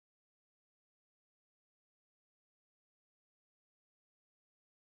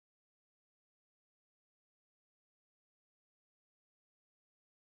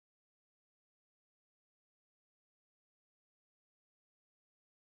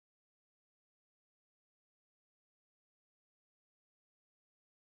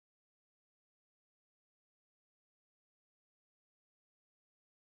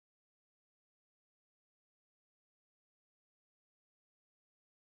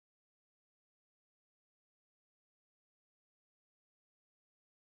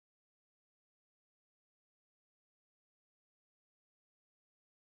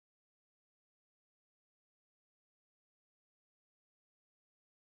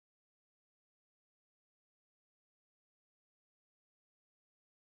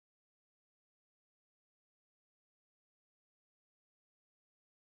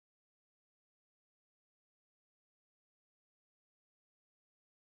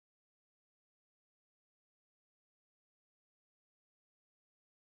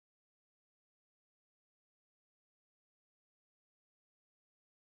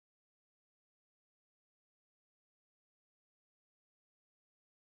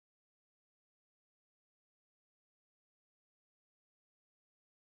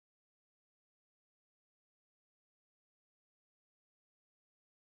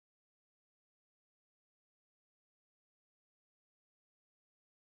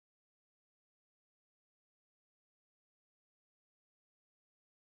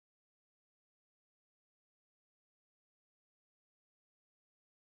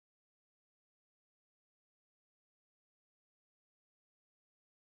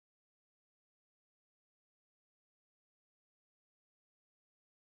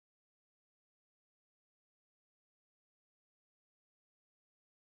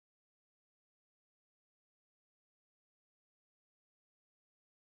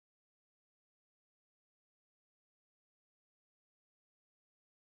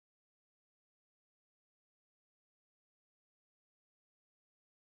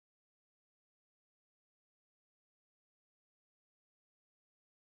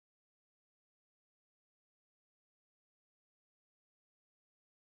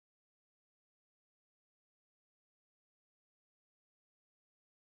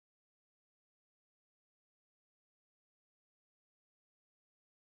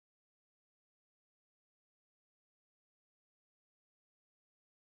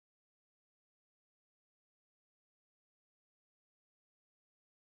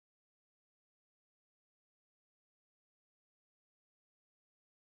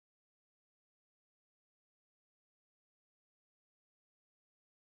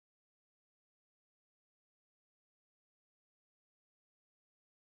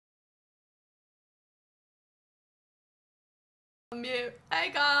Mute.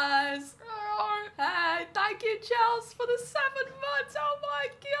 Hey guys! Hey, thank you, Chels, for the 7 months! Oh my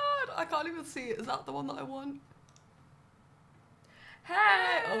god! I can't even see it. Is that the one that I want?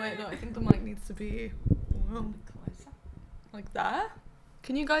 Hey! Oh wait, no, I think the mic needs to be closer. Like that?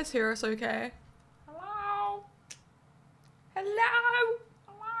 Can you guys hear us okay? Hello? Hello?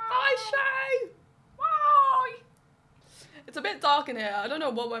 Hi, Shay! Hi! It's a bit dark in here. I don't know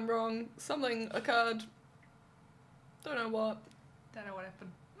what went wrong. Something occurred. Don't know what. Don't know what happened.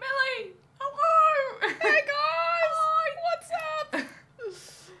 Millie! Hello! Hey guys! Hi!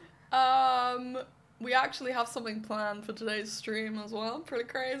 What's up? We actually have something planned for today's stream as well. Pretty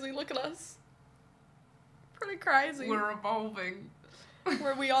crazy. Look at us. Pretty crazy. We're evolving.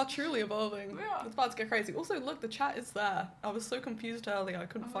 We are truly evolving. We are. It's about to get crazy. Also, look, the chat is there. I was so confused earlier. I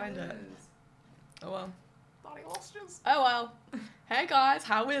couldn't find it. Oh well. Bloody ostriches. Oh well. Hey guys,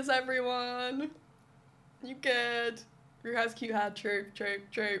 how is everyone? You good? Rue has cute hair. True.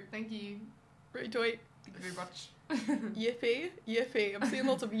 Thank you. Retweet. Thank you very much. Yippee. I'm seeing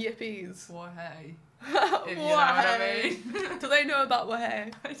lots of yippies. Wahey. If you know what I mean. Do they know about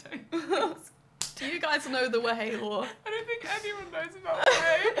Wahey? I don't. Do you guys know the Wahey law? I don't think anyone knows about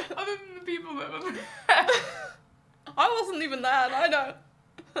Wahey other than the people that were there. I wasn't even there, and I know.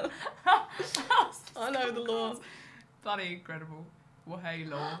 I know the law. Bloody incredible. Wahey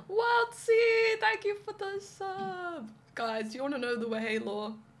law. Waltzy, thank you for the sub. Guys, do you want to know the Wahey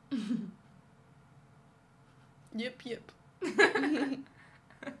law? Yip.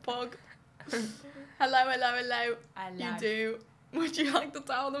 Pog. Hello. You do. Would you like to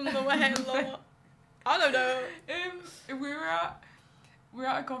tell them the Wahey law? I don't know. We were at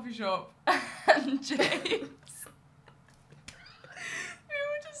a coffee shop and James, we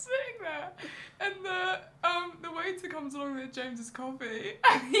were just sitting there and the waiter comes along with James's coffee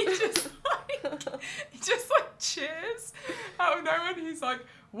and he just like cheers out of nowhere and he's like,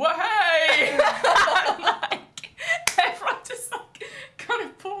 "Wahey!" Like everyone just like kind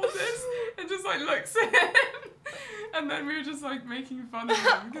of pauses and just like looks at him. And then we were just like making fun of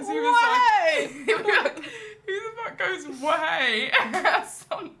him because he was like, who the fuck goes "Wahey"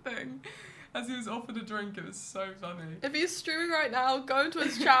 something as he was offered a drink. It was so funny. If he's streaming right now, go into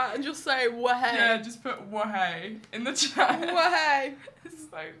his chat and just say "Wahey." Yeah, just put "Wahey" in the chat. Wahey. It's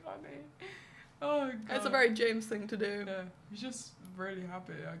so funny. Oh god. It's a very James thing to do. Yeah, he's just really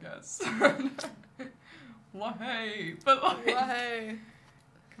happy, I guess. Wahey, but like Wahey.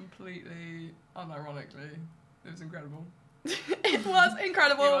 completely unironically. It was incredible. It was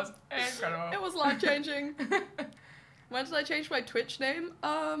incredible. It was incredible. It was life changing. When did I change my Twitch name?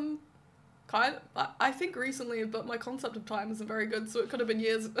 I think recently, but my concept of time isn't very good, so it could have been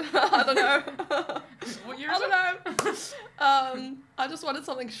years. I don't know. What year I is don't know. I just wanted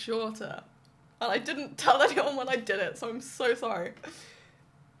something shorter, and I didn't tell anyone when I did it, so I'm so sorry.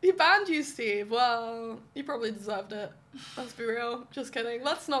 He banned you, Steve. Well, you probably deserved it. Let's be real. Just kidding.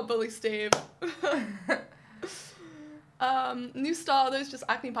 Let's not bully Steve. New star, those just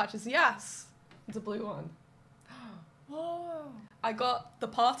acne patches. Yes, it's a blue one. Whoa. I got the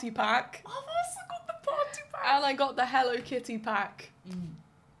party pack. I've also got the party pack. And I got the Hello Kitty pack.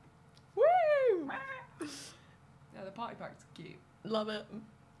 Woo! Yeah, the party pack's cute. Love it.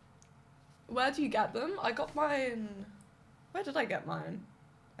 Where do you get them? I got mine. Where did I get mine?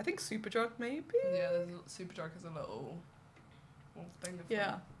 I think Superdrug, maybe? Yeah, Superdrug has a little thing of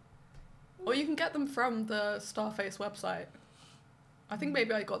Yeah. Or you can get them from the Starface website. I think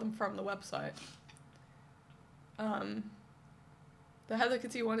maybe I got them from the website. The Hello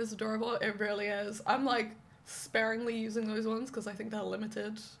Kitty one is adorable. It really is. I'm like sparingly using those ones because I think they're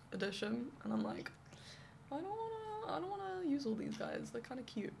limited edition, and I'm like, I don't wanna use all these guys. They're kind of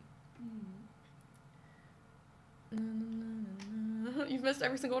cute. You've missed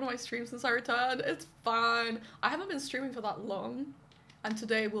every single one of my streams since I returned. It's fine. I haven't been streaming for that long, and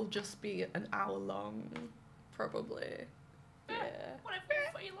today will just be an hour long, probably. Yeah.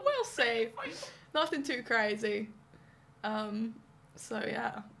 We'll see. Nothing too crazy. So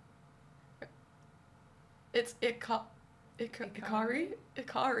yeah. It's Ikari?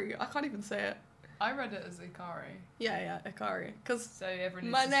 Ikari. I can't even say it. I read it as Ikari. Yeah, Ikari. Because so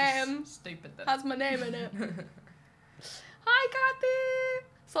everyone my name stupid then. has my name in it. Hi, Kathy!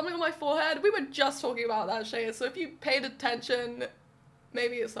 Something on my forehead. We were just talking about that, Shay, so if you paid attention,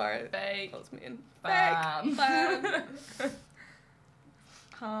 maybe it's sorry. Fake. That was mean. Fan. Fan.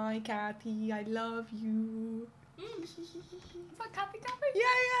 Hi, Kathy. I love you. Is that Kathy? Yeah,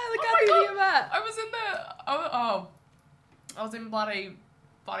 the Oh Kathy my that God. you met. I was in I was in bloody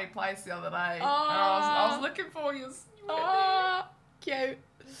place the other day. And I was looking for you. Aww, cute.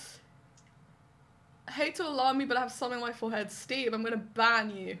 hate to alarm you, but I have something on my forehead. Steve, I'm gonna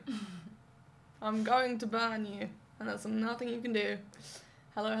ban you. I'm going to ban you. And there's nothing you can do.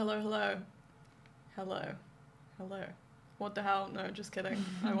 Hello, hello, hello. Hello. Hello. What the hell? No, just kidding.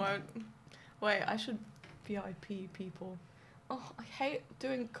 I won't. Wait, I should VIP people. Oh, I hate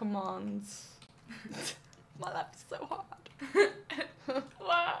doing commands. My life is so hard.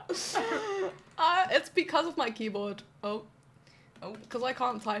 It's because of my keyboard. Oh. Because I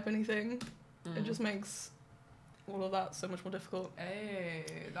can't type anything. It just makes all of that so much more difficult. Hey,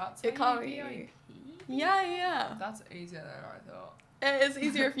 that's Ikari. Yeah. That's easier than I thought. It is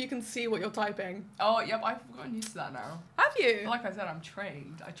easier if you can see what you're typing. Oh, yep, I've gotten used to that now. Have you? Like I said, I'm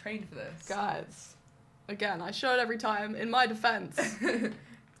trained. I trained for this. Guys, again, I show it every time. In my defense,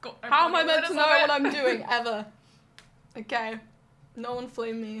 How how am I meant to know what I'm doing ever? Okay, no one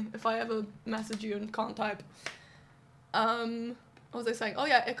flame me if I ever message you and can't type. What was I saying? Oh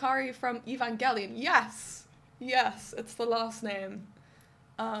yeah, Ikari from Evangelion. Yes, it's the last name.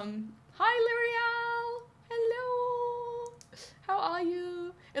 Hi L'Oreal. Hello. How are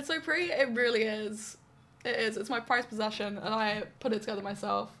you? It's so pretty. It really is. It is. It's my prized possession, and I put it together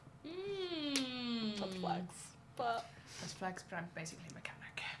myself. That's flex. That's flex, but I'm basically a mechanic.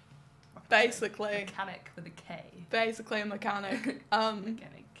 Basically. Mechanic with a K. Basically a mechanic.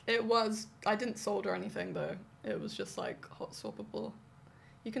 Mechanic. It was. I didn't solder anything though. It was just like hot swappable.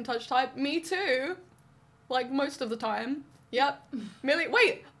 You can touch type. Me too. Like most of the time. Yep.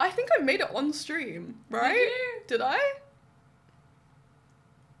 Wait, I think I made it on stream, right? Did I?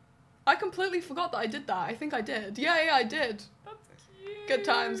 I completely forgot that I did that. I think I did. Yeah, I did. That's cute.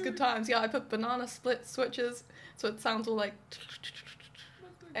 Good times. Yeah, I put banana split switches, so it sounds all like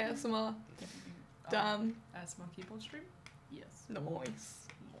ASMR. Damn. ASMR keyboard stream? Yes. Noise.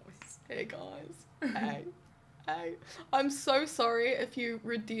 Hey guys. Hey. I'm so sorry if you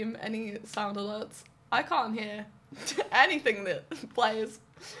redeem any sound alerts. I can't hear anything that plays,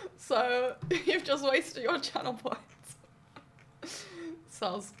 so you've just wasted your channel points.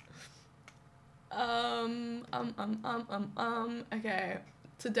 Soz. Okay.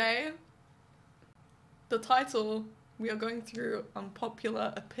 Today, the title, we are going through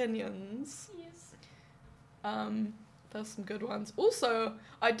unpopular opinions. Yes. There's some good ones. Also,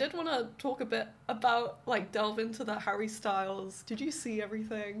 I did want to talk a bit about, like, delve into the Harry Styles. Did you see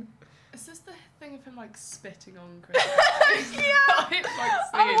everything? Is this the thing of him, like, spitting on Chris? Yeah!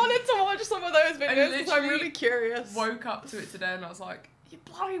 I wanted to watch some of those videos because I'm really curious. Woke up to it today and I was like, you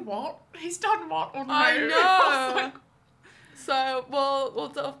bloody what? He's done what on I me? know! I was like, so,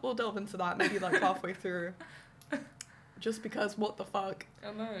 we'll delve into that maybe, like, halfway through. Just because, what the fuck?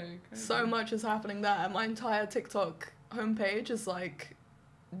 I know. Crazy. So much is happening there. My entire TikTok homepage is like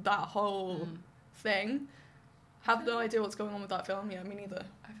that whole thing. Have no idea what's going on with that film. Yeah, me neither.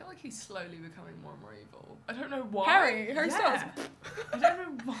 I feel like he's slowly becoming more and more evil. I don't know why. Harry Styles. I don't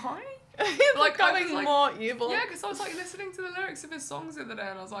know why. He's like, becoming more evil. Yeah, because I was like listening to the lyrics of his songs the other day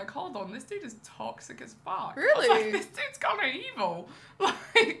and I was like, hold on, this dude is toxic as fuck. Really? I was like, this dude's kind of evil.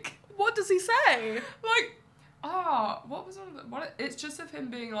 Like, what does he say? Like, what was one of the, it's just of him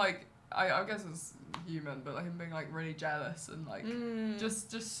being like, I guess it's human, but like him being like really jealous and like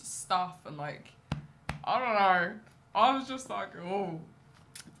just stuff and like, I don't know. I was just like, oh,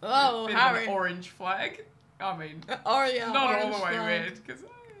 bit Harry. of an orange flag. I mean, yeah, not all the way flag. weird because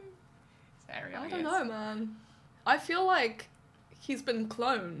it's Harry. I don't know, man. I feel like he's been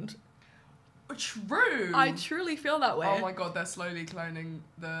cloned. True. I truly feel that way. Oh my god, they're slowly cloning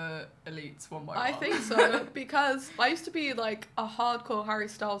the elites one by one. I think so, because I used to be like a hardcore Harry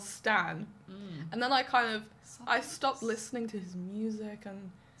Styles stan, and then I stopped listening to his music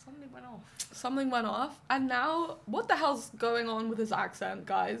and something went off, and now what the hell's going on with his accent,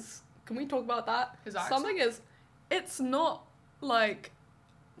 guys? Can we talk about that? His accent? It's not like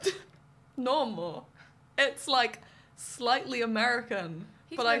normal. It's like slightly American.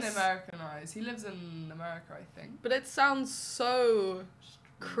 He's but been Americanized. He lives in America, I think. But it sounds so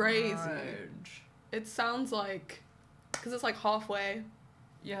crazy. Strange. It sounds like, because it's like halfway.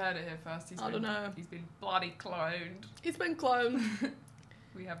 You heard it here first. I don't know. He's been bloody cloned. He's been cloned.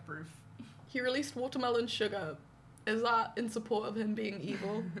 We have proof. He released Watermelon Sugar. Is that in support of him being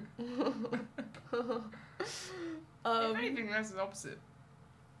evil? If anything, that's the opposite.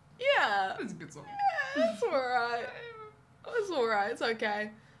 Yeah. That's a good song. Yeah, it's alright. It's alright, it's okay.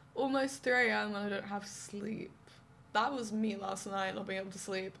 Almost 3 AM and I don't have sleep. That was me last night, not being able to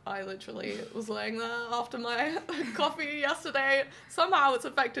sleep. I literally was laying there after my coffee yesterday. Somehow it's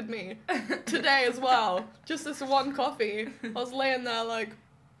affected me. Today as well. Just this one coffee. I was laying there like,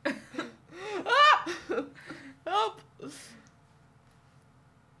 ah! Help!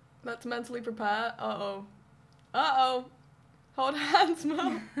 Let's mentally prepare. Uh-oh. Uh-oh. Hold hands,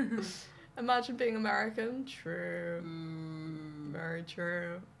 Mom. Imagine being American. True. Very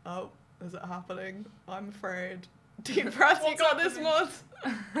true. Oh, is it happening? I'm afraid. Deep breath, you got this, Mod.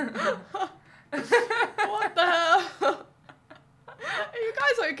 What the hell? Are you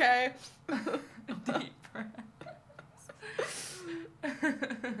guys okay? Deep breaths.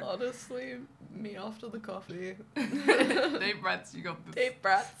 Honestly, me after the coffee. Deep breaths, you got this. Deep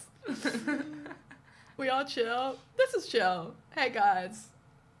breaths. We are chill. This is chill. Hey guys.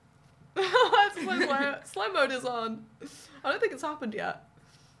 Slow mode is on. I don't think it's happened yet.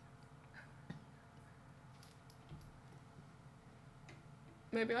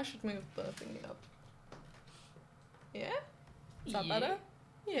 Maybe I should move the thingy up. Yeah? Is that better?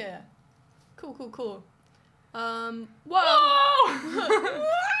 Yeah. Cool, cool, cool. Whoa! Whoa!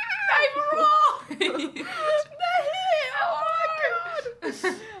 They're here! Oh my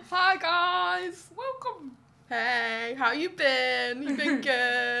god! Hi guys! Welcome! Hey, how you been? You been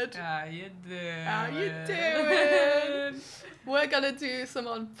good? How you doing? How you doing? We're gonna do some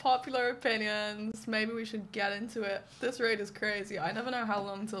unpopular opinions. Maybe we should get into it. This rate is crazy. I never know how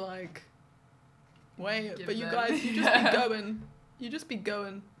long to like wait, but you guys, you just be going. You just be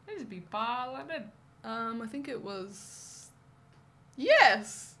going. I just be piling in. I think it was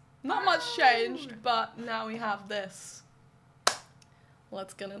yes. Not much changed, but now we have this.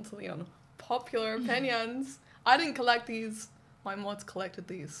 Let's get into the unpopular opinions. I didn't collect these. My mods collected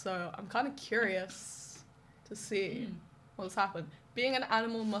these, so I'm kind of curious to see what's happened. Being an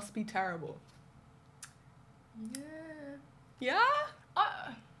animal must be terrible. Yeah. Yeah?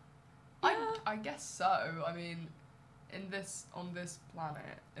 I guess so. I mean, on this planet,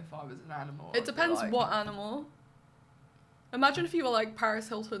 if I was an animal, It depends what animal. Imagine if you were like Paris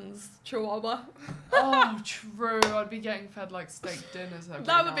Hilton's chihuahua. Oh, true. I'd be getting fed like steak dinners every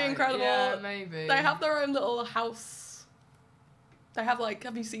That would be night. incredible. Yeah, maybe. They have their own little house. They have like,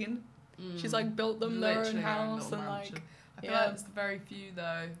 have you seen? She's like built them their own Literally house little and mansion. like, I feel like it's the very few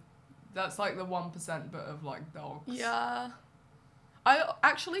though. That's like the 1% but of like dogs. yeah. I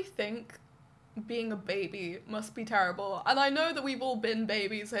actually think being a baby must be terrible. And I know that we've all been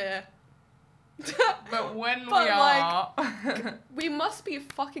babies here. But when But, we are... We must be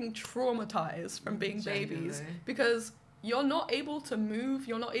fucking traumatized from being babies. Genuinely. Because you're not able to move,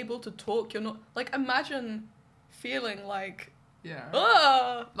 you're not able to talk, you're not... Like, imagine feeling like... Yeah.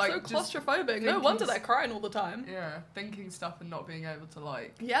 Ugh! Like, So just claustrophobic. No thinking wonder they're crying all the time. Yeah, thinking stuff and not being able to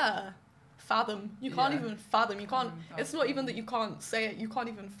like... Yeah. Fathom. You can't Yeah. even fathom. You can't... Can't It's not even fathom. that you can't say it. You can't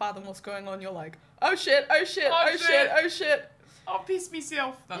even fathom what's going on. You're like, oh shit, oh shit, Oh, oh shit, oh shit. I'll piss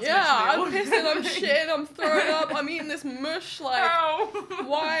myself. That's Yeah, I'm literally all pissing, I'm doing. shitting, I'm throwing up, I'm eating this mush, like, Ow.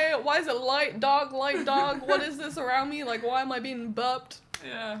 why is it light dog, what is this around me, like, why am I being burped?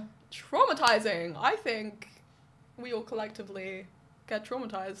 Yeah. Traumatizing. I think we all collectively get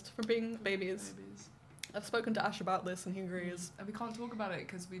traumatized from being babies. I've spoken to Ash about this and he agrees. And we can't talk about it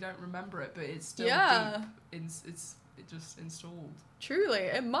because we don't remember it, but it's still Yeah. deep. It's just installed. Truly,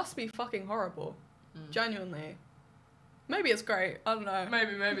 it must be fucking horrible. Genuinely. Maybe it's great, I don't know.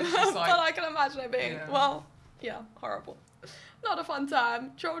 Maybe it's just like... But I can imagine it being, Yeah. well, yeah, horrible. Not a fun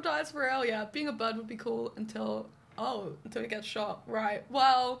time. Traumatized for real, yeah. Being a bird would be cool until it gets shot. Right,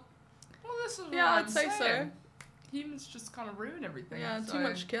 well, this is what yeah, I'm I'd say saying. Humans just kind of ruin everything. Yeah, so, too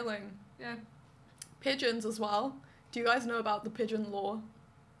much killing. Yeah. Pigeons as well. Do you guys know about the pigeon law?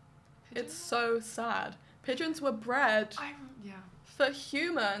 It's so sad. Pigeons were bred Yeah. for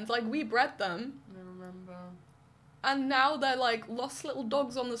humans, like we bred them. I remember. And now they're like lost little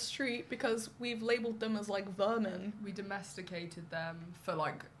dogs on the street because we've labeled them as like vermin. We domesticated them for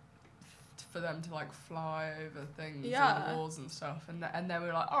like, for them to like fly over things Yeah. and walls and stuff, and then we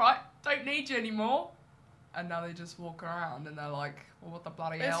were like, all right, don't need you anymore. And now they just walk around and they're like, well, what the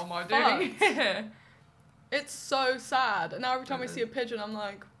bloody It's hell am I doing here? It's so sad. And now every time I see a pigeon, I'm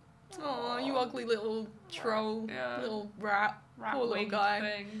like, oh, you ugly little troll, Yeah. little rat. Poor little Rat-winged guy.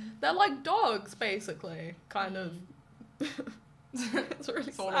 thing. They're like dogs, basically, kind of. It's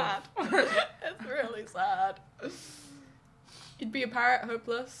really Sort sad. of. It's really sad. You'd be a parrot,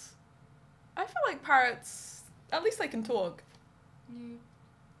 hopeless. I feel like parrots, at least they can talk.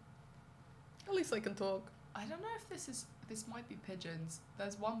 At least they can talk. I don't know if this might be pigeons.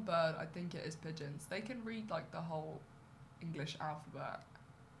 There's one bird, I think it is pigeons. They can read like the whole English alphabet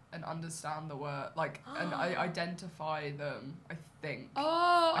and understand the word, like, and identify them, I think.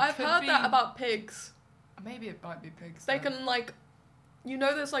 Oh, I I've could heard that be- about pigs. Maybe it might be pigs. They then. can like, you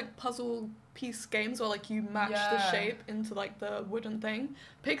know, there's like puzzle piece games where like you match the Yeah. shape into like the wooden thing.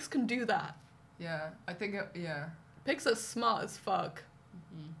 Pigs can do that. Yeah, I think yeah. Pigs are smart as fuck.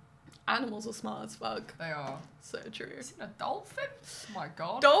 Animals are smart as fuck. They are. So true. You seen a dolphin? Oh my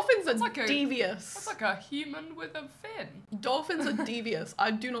god. Dolphins are That's devious. That's like a human with a fin. Dolphins are devious.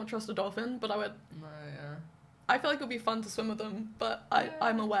 I do not trust a dolphin, but I would. No, yeah. I feel like it would be fun to swim with them, but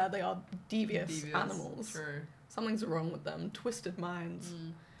I'm aware they are devious animals. True. Something's wrong with them. Twisted minds.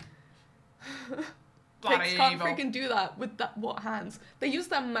 Bloody Pigs can't evil. freaking do that with what hands? They use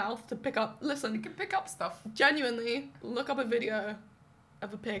their mouth to pick up. You Listen, can pick up stuff. genuinely, look up a video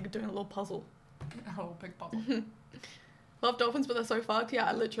of a pig doing a little puzzle. A little pig puzzle. Love dolphins, but they're so fucked.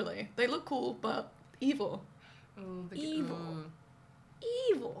 Yeah, literally. They look cool, but evil. Ooh, Evil. ooh.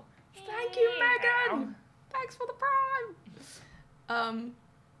 Evil. Thank you, Megan. Thanks for the prime.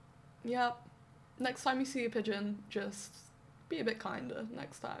 Yeah. Next time you see a pigeon, just be a bit kinder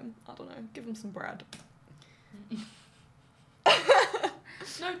next time. I don't know. Give them some bread.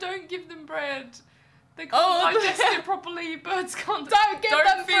 No, don't give them bread. They can't digest it properly. Birds can't. Don't give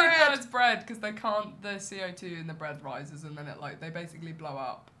them feed bread. birds bread because they can't. The CO2 in the bread rises and then they basically blow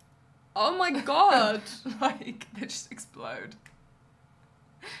up. Oh my god. Like they just explode.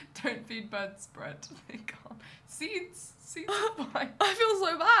 Don't feed birds bread. They can't. Seeds are fine. I feel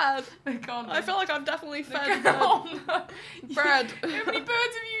so bad. They can't. I feel like I've definitely they fed can't. bread. How many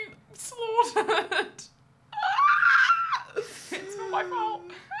birds have you slaughtered? It's not my fault.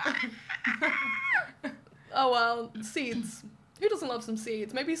 Oh well, seeds. Who doesn't love some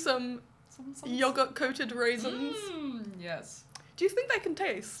seeds? Maybe some yogurt coated raisins. Yes. Do you think they can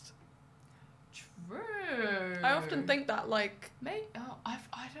taste? True. I often think that, like,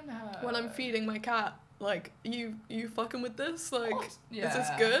 I don't know. when I'm feeding my cat, like, you fucking with this? Like, Yeah. is this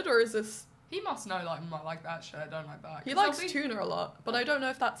good or is this... He must know, like, I like that shit, I don't like that. He likes tuna a lot, but I don't know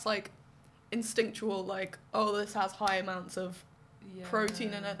if that's, like, instinctual, like, oh, this has high amounts of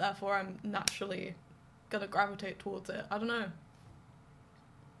protein in it, therefore I'm naturally gonna gravitate towards it. I don't know.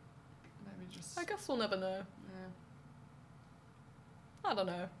 Maybe just... I guess we'll never know. Yeah. I don't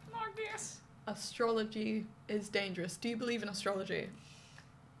know. I guess. Astrology is dangerous. Do you believe in astrology?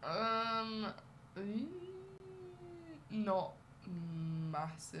 Not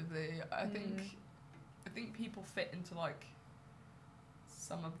massively. I think people fit into like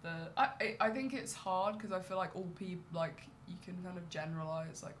some of the. I think it's hard because I feel like all people like you can kind of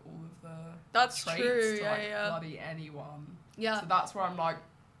generalize like all of the That's traits true. to Yeah, like yeah. bloody anyone. Yeah. So that's where I'm like.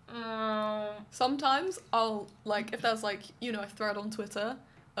 Sometimes I'll, like, if there's, like, you know, a thread on Twitter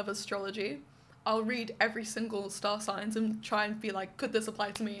of astrology, I'll read every single star signs and try and be like, could this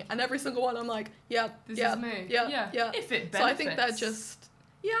apply to me? And every single one I'm like, yeah, This yeah, is me. yeah. If it benefits. So I think they're just,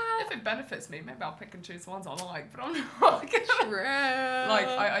 yeah. If it benefits me, maybe I'll pick and choose the ones I like, but I'm not. True. Like,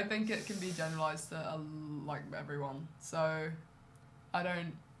 I think it can be generalised to, like, everyone. So, I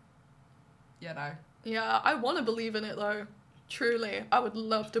don't, you know. Yeah, I want to believe in it, though. Truly. I would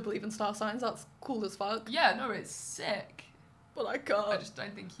love to believe in star signs. That's cool as fuck. Yeah, no, it's sick. But I can't. I just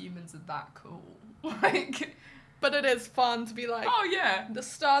don't think humans are that cool. Like... But it is fun to be like, Oh, yeah. the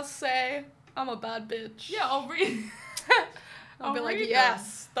stars say I'm a bad bitch. Yeah, I'll read... I'll be like, read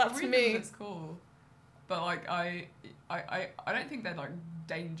yes, them. that's I'll read me. Them, it's cool. But, like, I don't think they're, like,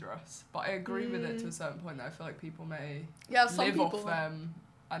 dangerous. But I agree with it to a certain point that I feel like people may Yeah, some live people. off them.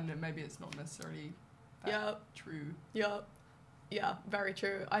 And maybe it's not necessarily true. Yeah. Yeah, very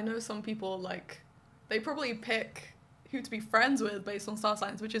true. I know some people, like, they probably pick who to be friends with based on star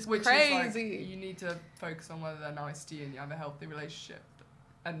signs, which is crazy. Is like, you need to focus on whether they're nice to you and you have a healthy relationship.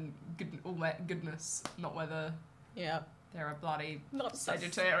 And goodness, not whether they're a bloody Not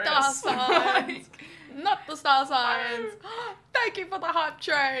Sagittarius. the star signs. Not the star signs. Thank you for the hype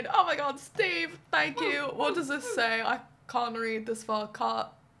train. Oh my god, Steve, thank you. What does this say? I can't read this far.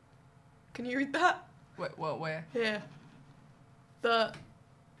 Can you read that? Where? Here. The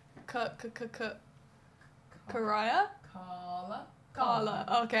Karaya?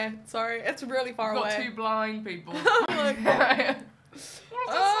 Carla. Okay, sorry. It's really far We've away. got two blind people.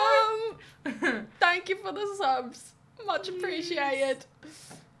 Thank you for the subs. Much appreciated.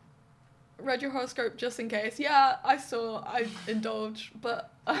 Read your horoscope just in case. Yeah, I indulge,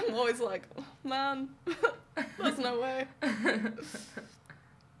 but I'm always like, oh, man, there's no way.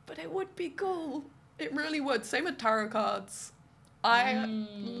 But it would be cool. It really would. Same with tarot cards. I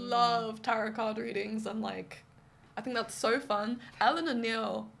love tarot card readings and, like, I think that's so fun. Ellen and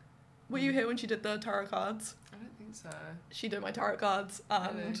Neil, were you here when she did the tarot cards? I don't think so. She did my tarot cards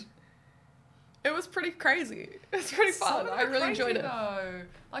and Really? it was pretty crazy. It's pretty fun. I really enjoyed it. Though.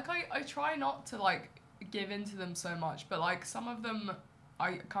 Like, I try not to, like, give into them so much, but, like, some of them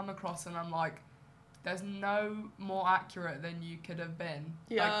I come across and I'm like, there's no more accurate than you could have been.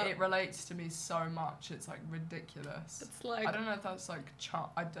 Yeah. Like, it relates to me so much. It's, like, ridiculous. It's like... I don't know if that's, like,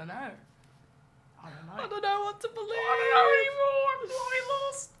 I don't know. I don't know what to believe. I don't know anymore. I'm bloody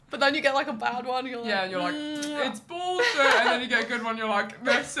lost. But then you get, like, a bad one, you're like... Yeah, and you're like, it's bullshit. And then you get a good one, you're like,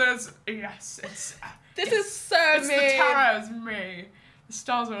 this is... Yes, it's... This yes, is so it's mean. the tarot, it's me. The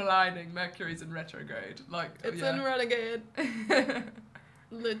stars are aligning. Mercury's in retrograde. Like, It's in renegade.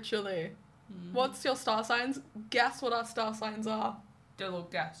 Literally. What's your star signs? Guess what our star signs are. Do a little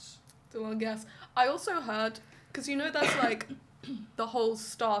guess. Do a little guess. I also heard, because you know that's like the whole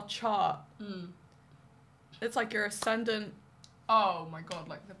star chart. It's like your ascendant. Oh my god,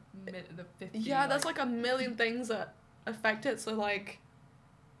 like the 50. Yeah, there's like a million things that affect it. So like,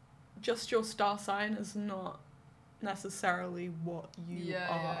 just your star sign is not necessarily what you are.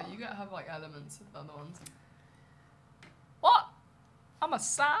 Yeah, you gotta have like elements of other ones. What? I'm a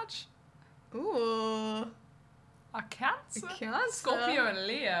Sag. Ooh. A Cancer. A Cancer. Scorpio and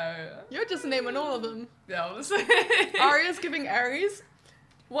Leo. You're just naming all of them. Yeah, honestly. Aria's giving Aries.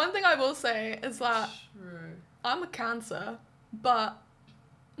 One thing I will say is that True. I'm a Cancer, but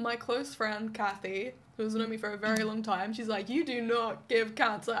my close friend Kathy, who's known me for a very long time, she's like, you do not give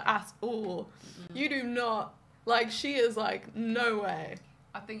Cancer at all. You do not. Like, she is like, no way.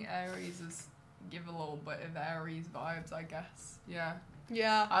 I think Aries is give a little bit of Aries vibes, I guess. Yeah.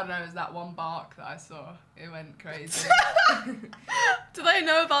 Yeah. I don't know, it was that one bark that I saw. It went crazy. Do they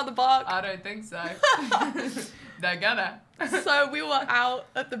know about the bark? I don't think so. They're gonna. So we were out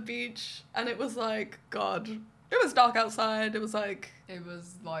at the beach and it was like, God, it was dark outside. It was like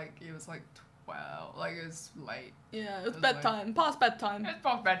 12. Like, it was late. Yeah, it was bedtime. Past bedtime. It's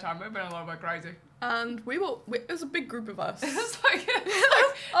past bedtime. We've been a little bit crazy. And it was a big group of us. It was like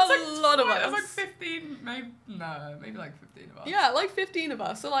a lot of us. It was like 15, maybe like 15 of us. Yeah, like 15 of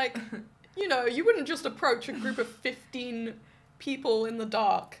us. So like, you know, you wouldn't just approach a group of 15 people in the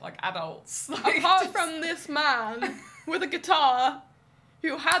dark. Like adults. Apart from this man with a guitar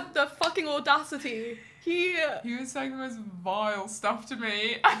who had the fucking audacity. He was saying the most vile stuff to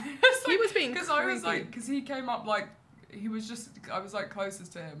me. He was being creepy. Because he came up like, I was like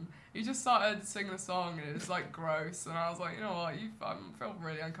closest to him. He just started singing a song and it was like gross. And I was like, you know what, I feel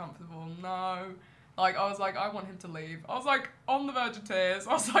really uncomfortable. No. Like, I was like, I want him to leave. I was like on the verge of tears.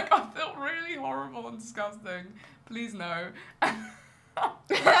 I was like, I feel really horrible and disgusting. Please no.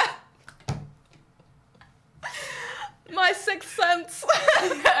 My sixth sense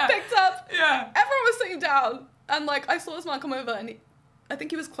picked up. Yeah. Everyone was sitting down, and like I saw this man come over, and I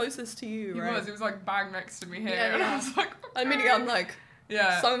think he was closest to you, right? He was like bang next to me here, Yeah. and I was like, okay. Immediately I'm like,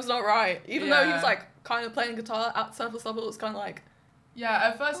 something's not right. Even though he was like kind of playing guitar at surface level, it was kind of like. Yeah,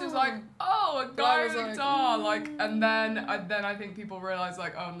 at first it was like, oh, a guy with a guitar, like, and then I think people realised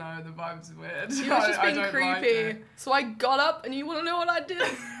like, oh no, the vibe's weird. He was just being creepy. Like so I got up, and you want to know what I did?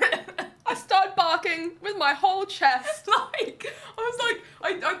 I started barking with my whole chest. Like,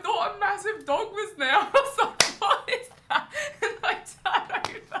 I thought a massive dog was there. I was like, what is that? And I turned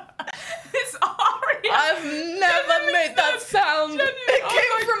over. It's Aria. I've never made that sound. It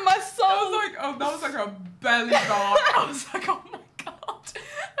came from my soul. I was like, that was like a belly bark. I was like, oh my god.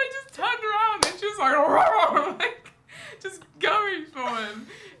 I just turned around and she was like just going for him.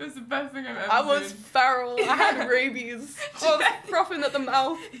 It was the best thing I've ever seen. I was feral. I had rabies. I was frothing at the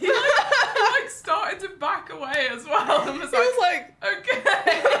mouth. He like started to back away as well. And was like, okay.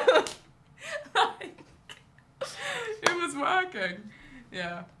 Like, it was working.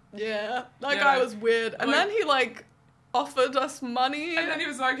 Yeah. Yeah. That guy was weird. And then he like offered us money. And then he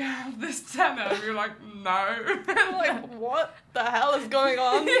was like, have this tenner. And we were like, no. Like, what the hell is going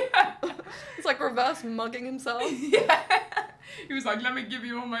on? Yeah. He's like reverse mugging himself. Yeah. He was like, let me give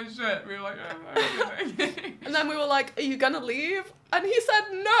you all my shit. We were like, oh, no. And then we were like, are you gonna leave? And he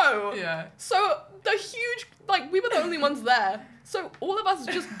said no. Yeah. So the huge, like, we were the only ones there. So all of us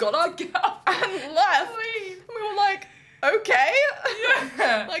just got up and left. And we were like, okay.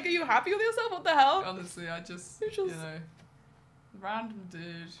 Yeah. Like, are you happy with yourself? What the hell? Honestly, I just, you know, random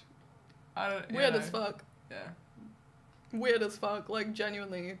dude. Weird as fuck. Yeah. Weird as fuck, like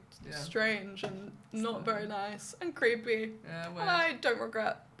genuinely strange and not very nice and creepy. Yeah, weird. And I don't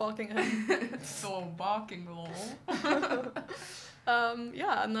regret barking at him. So barking lol.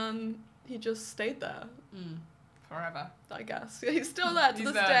 Yeah, and then he just stayed there. Forever. I guess. Yeah, he's still there to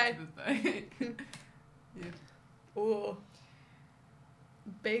this day. Yeah. Ooh.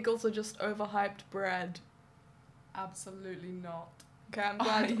 Bagels are just overhyped bread. Absolutely not. Okay, I'm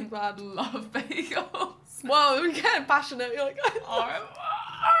glad. I love bagels. Whoa, we're getting passionate. You're like,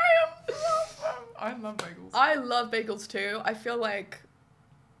 I love bagels. I love bagels too. I feel like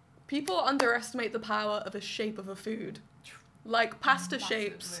People underestimate the power of a shape of a food. Like, pasta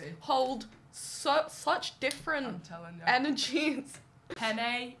shapes Massively. hold such I'm different telling you. energies.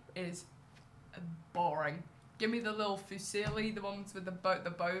 Penne is boring. Give me the little fusilli, the ones with the bow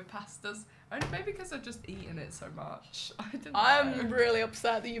pastas. Only maybe because I've just eaten it so much. I'm really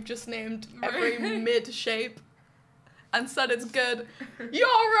upset that you've just named every mid shape and said it's good. You're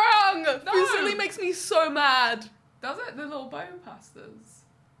wrong! No. Fusilli makes me so mad. Does it? The little bow pastas.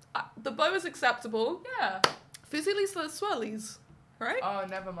 The bow is acceptable. Yeah. Fusilli's the swirlies, right? Oh,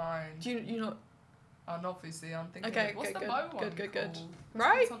 never mind. Do you know? Oh, not fusilli. I'm thinking. Okay, what's good, the good, bow one good, good. called?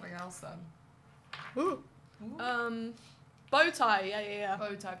 Right? Something else then. Ooh. Ooh. Bow tie. Yeah.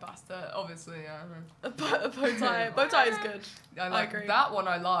 Bow tie pasta, obviously. Yeah. A bow tie. Bow tie is good. I agree. that one.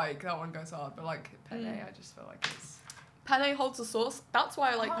 I like that one goes hard, but like penne, Mm. I just feel like it's. Penne holds the sauce. That's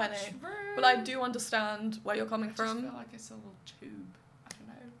why I like penne. True. But I do understand where you're coming I from. just feel like it's a little tube. I don't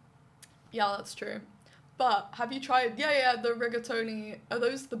know. Yeah, that's true. But have you tried? Yeah, the rigatoni. Are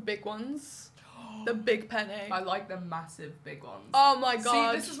those the big ones? The big penne. I like the massive big ones. Oh my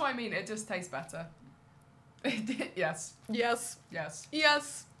god. See, this is what I mean. It just tastes better. Yes. Yes. Yes.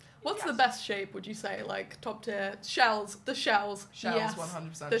 Yes. What's the Yes. best shape? Would you say like top tier shells? The shells. Shells, Yes.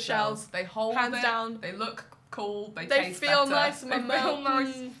 100%. The shells. They hold Hands it, down. They look cool. They They taste feel better. nice in my They mouth. feel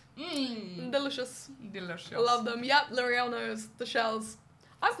nice. Delicious. Delicious. I love them. Yep, L'Oreal knows the shells.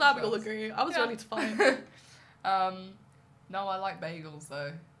 I'm glad we all Shells. agree. I was Yeah. ready to fight. No, I like bagels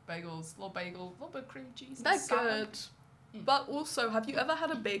though. Bagels, little bagel, little bit of cream cheese. and They're salad. good. But also, have you ever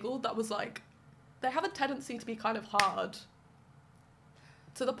had a bagel that was like, they have a tendency to be kind of hard.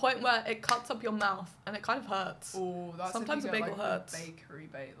 To the point where it cuts up your mouth and it kind of hurts. Oh, that's Sometimes if a you get, bagel like, hurts. The bakery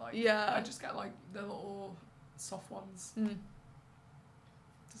bake, like Yeah. I just get like the little soft ones, Mm.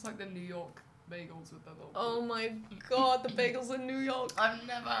 just like the New York bagels with the little. Oh my god, the bagels in New York. I've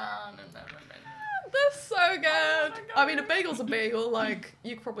never been. They're so good. wanna go. I mean, a bagel's a bagel. Like,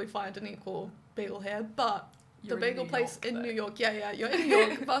 you could probably find an equal bagel here, but You're the in bagel New place York, in though. New York, yeah, you're in New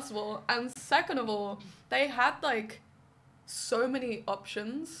York, first of all. And second of all, they had, like, so many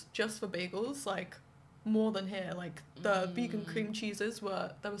options just for bagels, like, more than here. Like, the vegan cream cheeses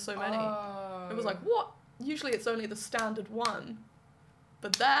there were so many. It was like, what? Usually it's only the standard one.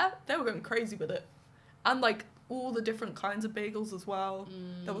 But they were going crazy with it. And, like, all the different kinds of bagels as well.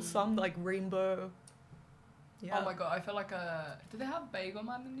 There was some, like, rainbow. Yeah. Oh my god, I feel like do they have Bagel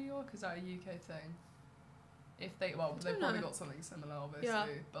Man in New York? Is that a UK thing? If they, well, they've don't probably know. got something similar, obviously. Yeah.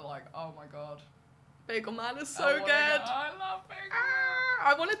 But like, oh my god. Bagel Man is I so wanna good. go- I love Bagel Man.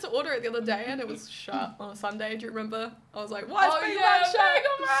 I wanted to order it the other day and it was shut on a Sunday. Do you remember? I was like, why is Oh Bagel yeah, Man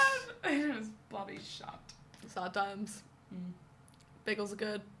shut? Bagel Man! It was bloody shut. Sad times. Bagels are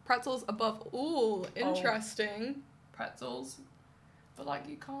good. Pretzels above all. Interesting. Pretzels. But like,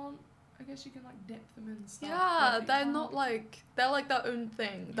 you can't, I guess you can like dip them in stuff. Yeah, but you they're can't- not like, they're like their own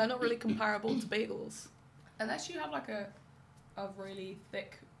thing. They're not really comparable to bagels. Unless you have like a really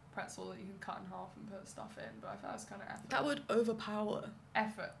thick pretzel that you can cut in half and put stuff in, but I feel that's kind of effort. That would overpower.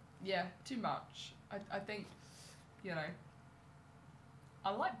 Effort, yeah, too much. I think, you know, I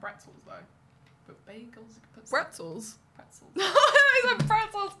like pretzels though, but bagels you can put Pretzels? pretzels. I said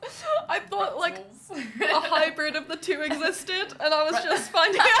pretzels. I thought like Pretzels. a hybrid of the two existed and I was just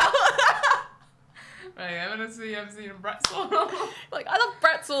finding out. Right, I'm gonna see. I've seen a pretzel. Like, I love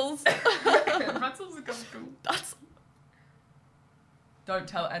pretzels. Pretzels are kind of cool. That's, Don't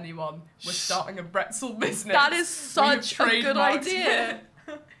tell anyone we're starting a pretzel business. that is We've such a good trademarked idea.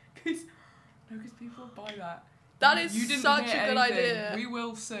 it. Because people buy that. That is You didn't such hear a good anything. idea. We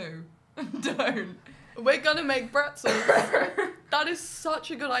will sue. Don't. We're gonna make pretzels. That is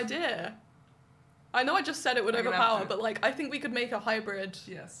such a good idea. I know I just said it would We're gonna overpower, have to- but like, I think we could make a hybrid.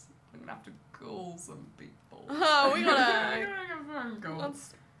 Yes. I'm gonna have to call some people. Oh, we gotta- I'm gonna make a phone call.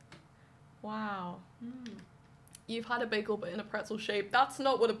 That's... Wow. You've had a bagel but in a pretzel shape. That's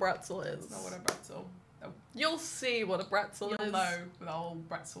not what a pretzel is. That's not what a pretzel. No. You'll see what a pretzel You'll is. know with our whole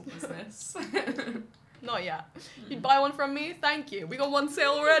pretzel business. Not yet. You'd buy one from me? Thank you. We got one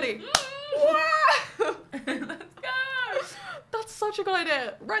sale already. Let's go! That's such a good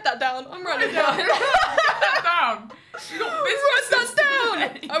idea. Write that down. I'm writing it down. Write that down. You got Write business that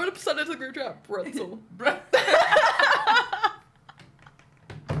down. today. I would have sent it to the group chat. Pretzel.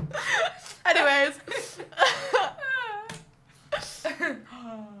 Anyways.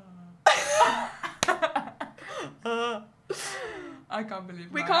 I can't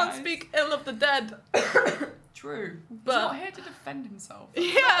believe We my can't eyes. speak ill of the dead. True. But- He's not here to defend himself.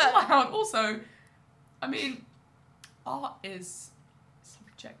 Yeah. That's allowed. Also, I mean, art is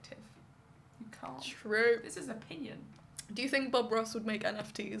subjective. You can't. True. This is opinion. Do you think Bob Ross would make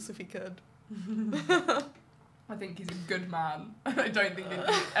NFTs if he could? I think he's a good man. I don't think he'd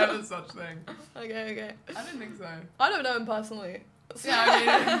do ever such thing. Okay. I don't think so. I don't know him personally. Yeah, I mean,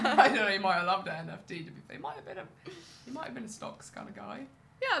 I don't know. He might have loved an NFT. To be fair, he might have been a stocks kind of guy.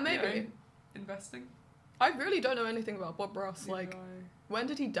 Yeah, maybe. You know, investing. I really don't know anything about Bob Ross. Like, when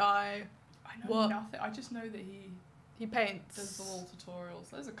did he die? I know nothing. I just know that he paints. Does the little tutorials.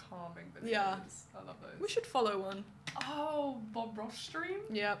 Those are calming videos. Yeah. I love those. We should follow one. Oh, Bob Ross stream?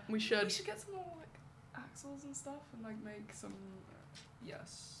 Yeah, we should. We should get some more like axles and stuff and like make some.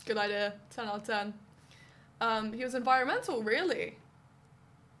 Yes. Good idea. 10 out of 10. He was environmental, really.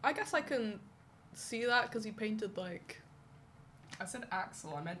 I guess I can see that because he painted like. I said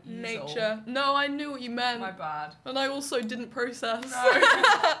axle. I meant easel. Nature. No, I knew what you meant. My bad. And I also didn't process.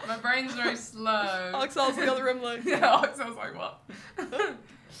 No, my brain's very slow. Axel's in the other room like. Yeah, Axel's like what?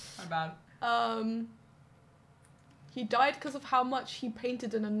 My bad. He died because of how much he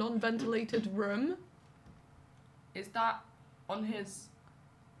painted in a non-ventilated room. Is that on his?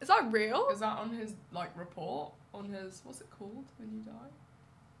 Is that real? Is that on his like report? On his what's it called when you die?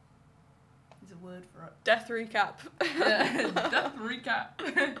 There's a word for it. Death recap. Yeah, death recap.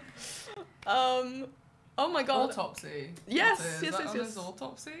 Oh my god. Autopsy. Yes, Is that on yes. his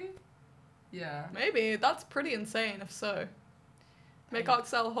autopsy? Yeah. Maybe. That's pretty insane if so. Make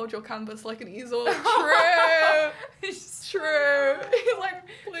Axel hold your canvas like an easel. True. True. He's like,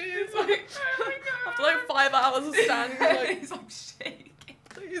 please. He's like, oh my god. After like 5 hours of standing, He's like shaking.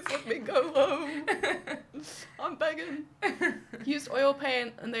 Please let me go home. I'm begging. He used oil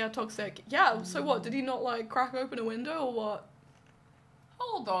paint and they are toxic. Yeah, so what? Did he not like crack open a window or what?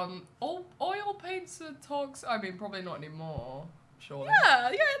 Hold on. Oil paints are toxic. I mean, probably not anymore. Surely.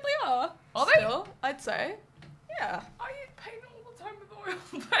 Yeah, they are. Are they? Still, I'd say. Yeah. I paint all the time with oil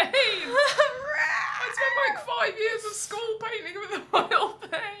paint. I spent like 5 years of school painting with oil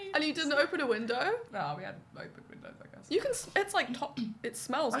paint. And you didn't open a window? No, we had open windows, I guess. You can. It's like it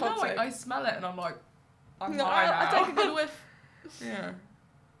smells I know. toxic. I smell it and I'm like, I'm no, high now. I take a good whiff. Yeah.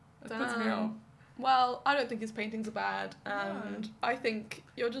 It puts me off. Well, I don't think his paintings are bad, and I think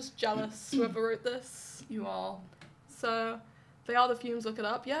you're just jealous whoever wrote this. You are. So, they are the fumes, look it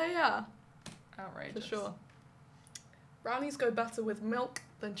up. Yeah. Outrageous. For sure. Brownies go better with milk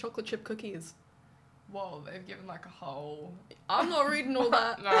than chocolate chip cookies. Whoa, they've given like a whole... I'm not reading all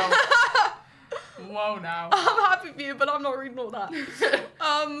that. No. Whoa, now. I'm happy for you, but I'm not reading all that.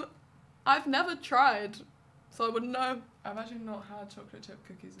 I've never tried, so I wouldn't know. I've actually not had chocolate chip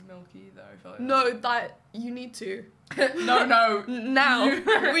cookies with milk either. I feel like No, that you need to. No. Now.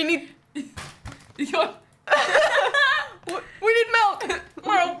 We need... You're... We need milk!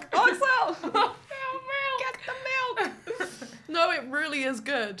 Milk! Axel! Milk! Get the milk! No, it really is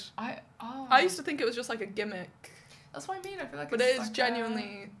good. I used to think it was just like a gimmick. That's what I mean. I feel like but it's it is like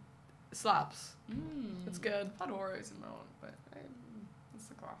genuinely slaps. It's good. I've had Oreos and milk, but it's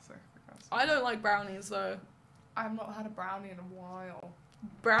a classic. I don't like brownies though. I've not had a brownie in a while.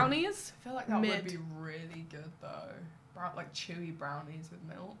 Brownies? I feel like that would be really good though. Like chewy brownies with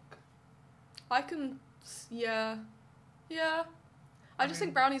milk. I can, yeah. I just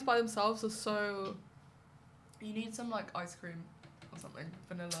think brownies by themselves are so... You need some like ice cream or something.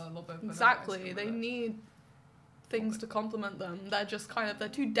 Vanilla, a little bit of vanilla. Exactly. They need things to complement them. They're just kind of, they're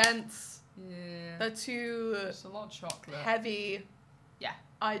too dense. Yeah. They're too... Just a lot of chocolate. Heavy. Yeah.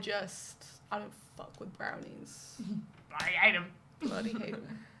 I don't fuck with brownies. I hate them. Bloody hate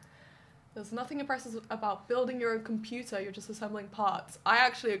them. There's nothing impressive about building your own computer, you're just assembling parts. I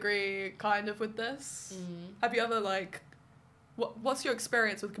actually agree kind of with this. Have you ever like, what's your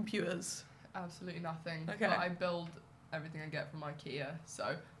experience with computers? Absolutely nothing. Okay. But I build everything I get from IKEA,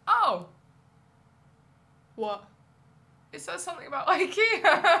 so... What? It says something about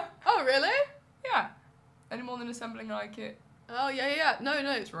IKEA! Oh, really? Yeah. Any more than assembling IKEA? Oh, yeah.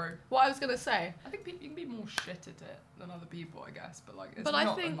 No. True. What I was going to say. I think you can be more shit at it than other people, I guess, but like it's but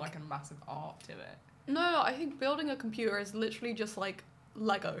not I think, like a massive art to it. No, I think building a computer is literally just like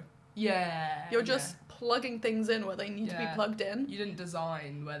Lego. Yeah. You're just plugging things in where they need to be plugged in. You didn't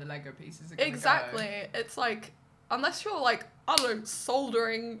design where the Lego pieces are going to Exactly. go. It's like, unless you're like, I don't know,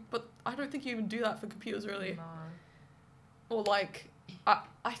 soldering, but I don't think you even do that for computers really. No. Or like,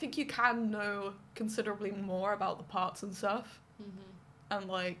 I think you can know considerably more about the parts and stuff. And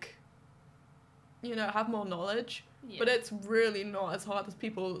like, you know, have more knowledge. Yeah. But it's really not as hard as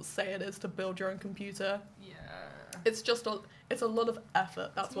people say it is to build your own computer. Yeah. It's just it's a lot of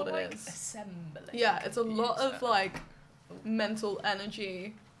effort. That's what it is. Assembling. Yeah, it's a lot of like mental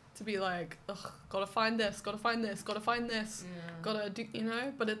energy to be like, ugh, gotta find this, gotta do, you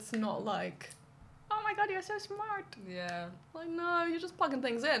know. But it's not like, oh my god, you're so smart. Yeah. Like, no, you're just plugging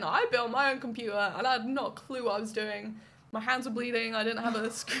things in. I built my own computer and I had not a clue what I was doing. My hands were bleeding. I didn't have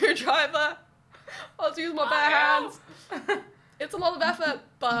a screwdriver. I was using my bare hands. It's a lot of effort,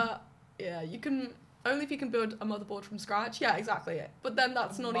 but yeah, you can only if you can build a motherboard from scratch. Yeah, exactly. But then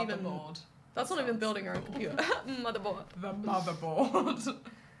that's not even building your own computer. Motherboard. The motherboard.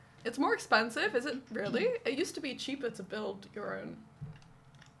 It's more expensive, is it really? It used to be cheaper to build your own.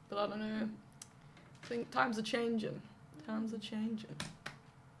 But I don't know. I think times are changing. Times are changing.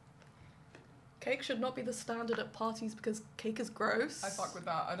 Cake should not be the standard at parties because cake is gross. I fuck with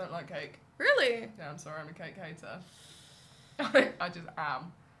that. I don't like cake. Really? Yeah, I'm sorry, I'm a cake hater. I just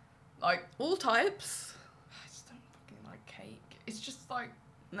am. Like, all types? I just don't fucking like cake. It's just like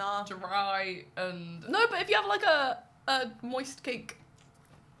nah, dry and... No, but if you have like a moist cake.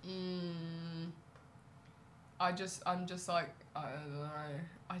 I'm just like, I don't know.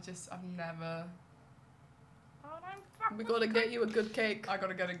 I've never... We gotta get you a good cake. I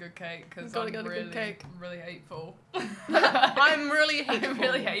gotta get a good cake because I'm really hateful. I'm really hateful. I'm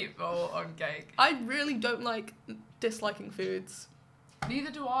really hateful on cake. I really don't like disliking foods.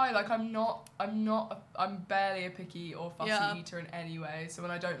 Neither do I. Like, I'm barely a picky or fussy eater in any way. So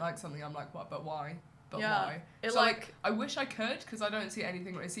when I don't like something, I'm like, what? But why? But why? It so like, I wish I could because I don't see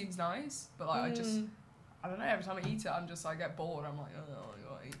anything. It seems nice, but like, I don't know. Every time I eat it, I'm just I get bored. I'm like, oh, I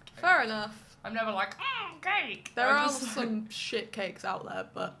gotta eat cake. Fair enough. I'm never like, cake. There are some shit cakes out there,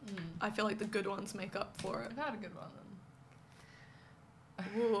 but I feel like the good ones make up for it. I've had a good one then.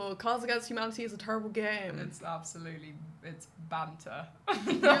 Ooh, Cards Against Humanity is a terrible game. It's banter.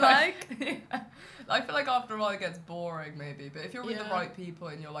 You like? Yeah. I feel like after a while it gets boring maybe, but if you're with the right people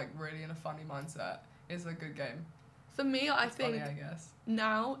and you're like really in a funny mindset, it's a good game. For me, I think funny, I guess.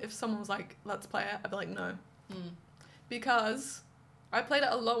 Now, if someone was like, let's play it, I'd be like, no. Because I played it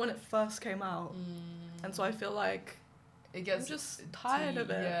a lot when it first came out. And so I feel like I'm just tired of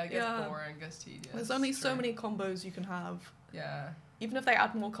it. Yeah, it gets boring, it gets tedious. There's only so many combos you can have. Yeah. Even if they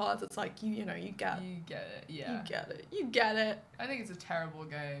add more cards, it's like, you get it, yeah. You get it. I think it's a terrible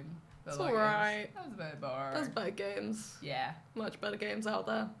game. It's like, alright. That was a bit boring. There's better games. Yeah. Much better games out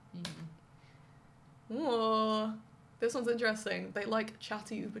there. Ooh. This one's interesting. They like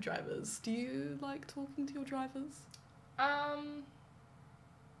chatty Uber drivers. Do you like talking to your drivers? I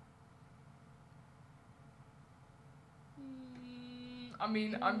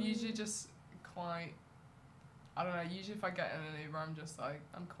mean, I'm usually just quite... I don't know, usually if I get in an Uber, I'm just like,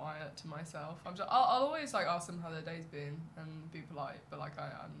 I'm quiet to myself. I'll always like ask them how their day's been and be polite, but like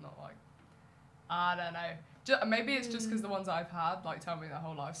I'm not like, I don't know. Maybe it's just because the ones I've had like tell me their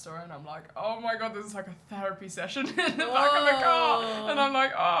whole life story and I'm like, oh my god, this is like a therapy session in the back of the car. And I'm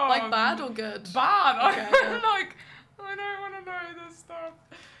like, oh. Like bad or good? Bad. Okay, like, I don't want to know this stuff.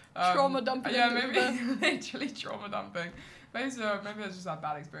 Trauma dumping. Yeah, maybe literally trauma dumping. Maybe I just had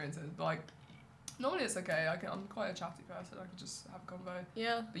bad experiences, but like, normally it's okay. I'm quite a chatty person. I can just have a convo.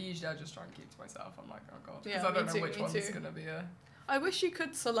 Yeah. But usually I just try and keep to myself. I'm like, oh god, because I don't know which one's gonna be a. I wish you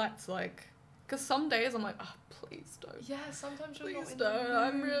could select like, because some days I'm like, oh please don't. Yeah, sometimes you're please don't.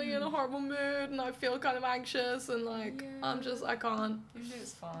 I'm really in a horrible mood and I feel kind of anxious and like I can't. Usually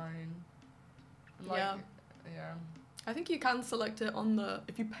it's fine. Like, yeah. I think you can select it on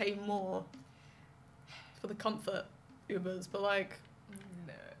if you pay more for the comfort Ubers, but like,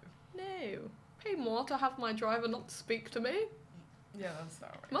 no. Pay more to have my driver not speak to me? Yeah, that's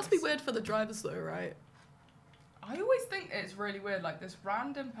not right. Must be weird for the drivers though, right? I always think it's really weird, like this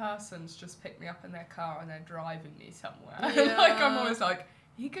random person's just picked me up in their car and they're driving me somewhere. Yeah. Like I'm always like,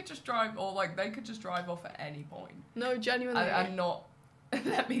 he could just drive, or like they could just drive off at any point. No, genuinely. And not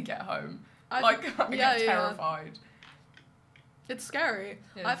let me get home. I get terrified. It's scary.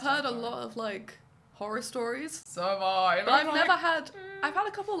 Yeah, I've heard a lot of like horror stories. So have I. But I've had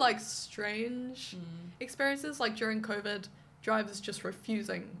a couple like strange experiences, like during COVID, drivers just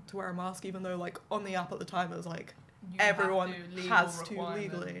refusing to wear a mask, even though like on the app at the time it was like everyone has to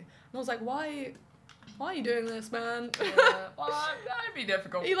legally. And I was like, why are you doing this, man? Yeah. Well, that'd be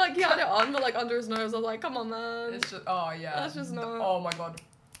difficult. He had it on, but like under his nose. I was like, come on, man. It's just that's just not. Oh my god.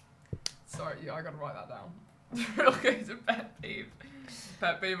 Sorry, I gotta write that down. Okay, it's a pet peeve.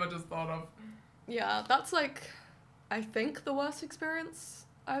 Pet peeve I just thought of. Yeah, that's like, I think the worst experience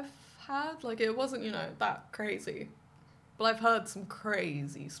I've had. Like, it wasn't, that crazy. But I've heard some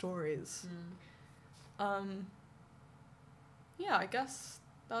crazy stories. Yeah, I guess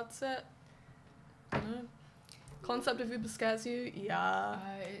that's it. I don't know. Concept of Uber scares you? Yeah.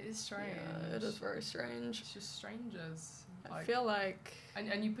 It is strange. Yeah, it is very strange. It's just strangers. I feel like...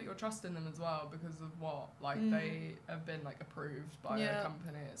 And you put your trust in them as well because of what? Like, they have been, like, approved by a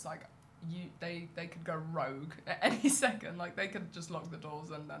company. It's like, they could go rogue at any second. Like they could just lock the doors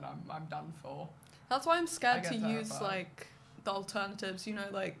and then I'm done for. That's why I'm scared to I get use terrified. like the alternatives, you know,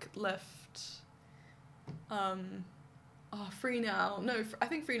 like Lyft, Free Now. No, I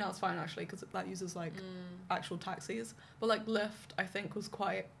think Free Now is fine actually because that uses like actual taxis. But like Lyft, I think was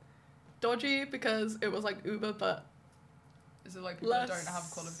quite dodgy because it was like Uber, but is it like people that don't have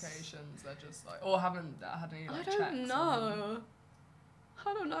qualifications? They're just like, or haven't had any like checks? I don't know.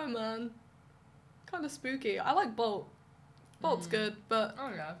 I don't know, man. Kind of spooky. I like Bolt. Bolt's good, but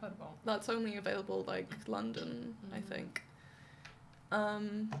oh yeah, I've heard of Bolt. That's only available like London, I think.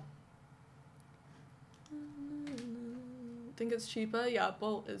 Think it's cheaper? Yeah,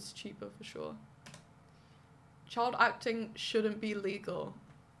 Bolt is cheaper for sure. Child acting shouldn't be legal.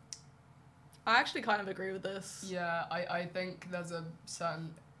 I actually kind of agree with this. Yeah, I think there's a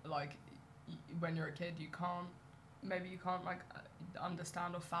certain, like, when you're a kid, you can't like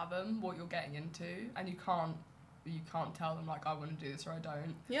understand or fathom what you're getting into, and you can't tell them like I want to do this or I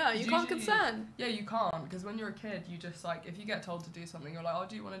don't. Yeah, you can't consent. Yeah, you can't, because when you're a kid, you just like, if you get told to do something, you're like, oh,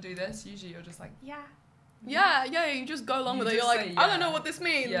 do you want to do this? Usually you're just like, yeah. Yeah, you just go along with it. You're like, say, I don't know what this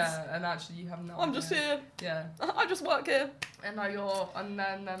means. Yeah, and actually you have no idea. I'm just here. Yeah. I just work here. And now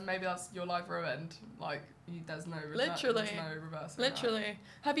then maybe that's your life ruined. Like, there's no Literally. There's no reversing Literally. that.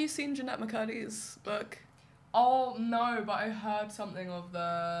 Have you seen Jeanette McCurdy's book? Oh, no, but I heard something of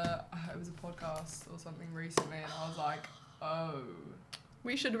it was a podcast or something recently, and I was like, oh.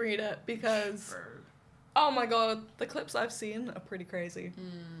 We should read it because, oh my god, the clips I've seen are pretty crazy.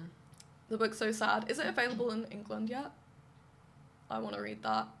 The book's so sad. Is it available in England yet? I want to read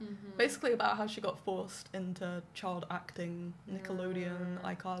that. Basically about how she got forced into child acting, Nickelodeon,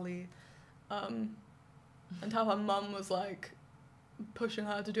 iCarly, and how her mum was like pushing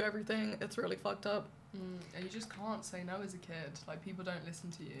her to do everything. It's really fucked up. And you just can't say no as a kid. Like, people don't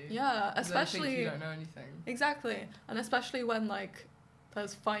listen to you. Yeah, especially they think you don't know anything. Exactly, and especially when like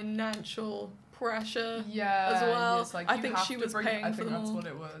there's financial pressure. Yeah, as well. It's like, I think she was paying for them all. I think that's what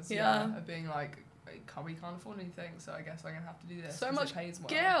it was. Yeah. Of being like, we can't afford anything, so I guess I'm gonna have to do this. So much it pays well.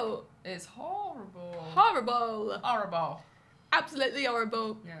 guilt. It's horrible. Horrible. Absolutely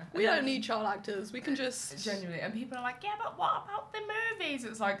horrible. Yeah. We don't need child actors. We can just genuinely. And people are like, yeah, but what about the movies?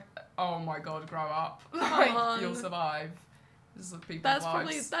 It's like, oh my god, grow up. Like, you'll survive. This is people's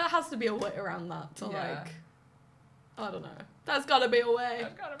lives. There has to be a way around that to like, I don't know. There's gotta be a way.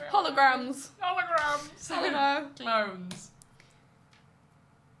 Holograms. Holograms. I don't know. Clones.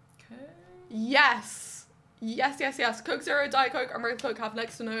 Okay. Yes. Coke Zero, Diet Coke, and Regular Coke have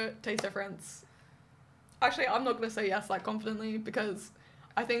next to no taste difference. Actually, I'm not gonna say yes like confidently because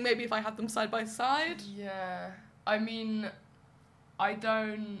I think maybe if I had them side by side. Yeah. I mean, I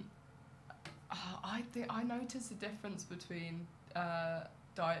don't. I think I notice the difference between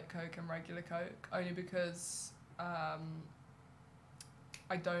Diet Coke and regular Coke only because I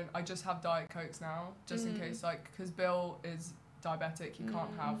just have Diet Cokes now just in case, like, because Bill is diabetic. He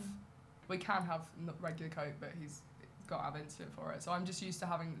can't have. We can have regular Coke, but he's got to have insulin for it. So I'm just used to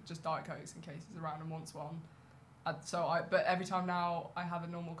having just Diet Cokes in case he's around and wants one. But every time now I have a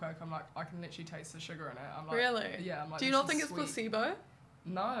normal Coke, I'm like, I can literally taste the sugar in it. I'm like, really? Yeah. I'm like, do you not think it's placebo?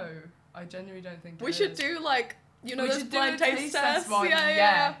 No, I genuinely don't think. We should do like, you know, this blind taste test. One.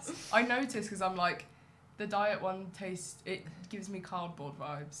 Yeah. I noticed because I'm like, the diet one it gives me cardboard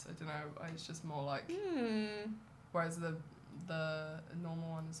vibes. I don't know. It's just more like. Whereas the normal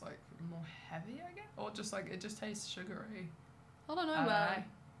one is like more heavy, I guess, or just like it just tastes sugary. I don't know, man.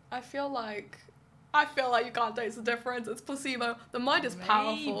 I feel like you can't taste the difference. It's placebo. The mind is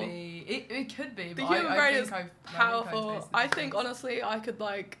powerful. Maybe it could be. The but human brain is powerful. I think honestly, I could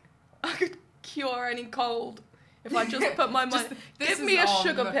cure any cold if I just put my mind. Give me a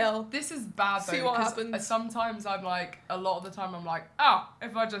sugar pill. This is bad though. See what happens. Sometimes I'm like, a lot of the time I'm like,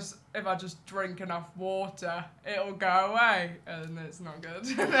 if I just drink enough water, it'll go away, and it's not good.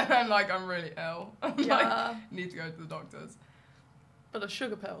 And like, I'm really ill. Like, need to go to the doctors. But a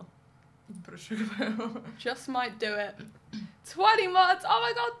sugar pill. But a sugar pill. Just might do it. 20 months! Oh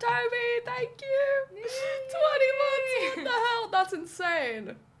my god, Toby! Thank you! 20 months! What the hell? That's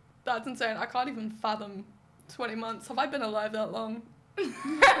insane. That's insane. I can't even fathom 20 months. Have I been alive that long?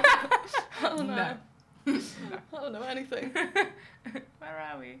 I don't know. No. I don't know anything. Where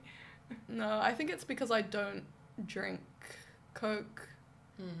are we? No, I think it's because I don't drink Coke.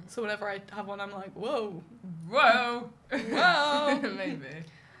 So whenever I have one, I'm like, whoa. Maybe.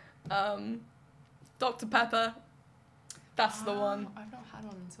 Dr. Pepper. That's the one. I've not had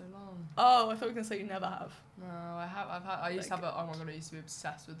one in so long. Oh, I thought you were gonna say you never have. No, I have. I used to have a. Oh my god, I used to be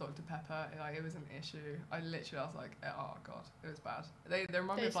obsessed with Dr Pepper. Like it was an issue. I was like, oh god, it was bad. They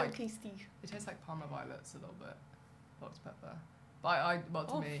remind me of like. Tasty. It tastes like Parma violets a little bit. Dr Pepper. But well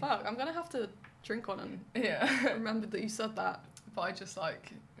to me. Oh fuck! I'm gonna have to drink one and remember that you said that. But I just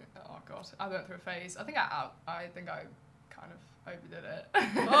like, oh god, I went through a phase. I think I kind of overdid it.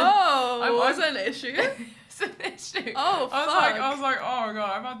 Oh, was it an issue? It's an issue. Oh, fuck. I was like, oh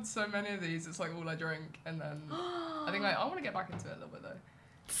god, I've had so many of these. It's like all I drink, and then I think like I want to get back into it a little bit though.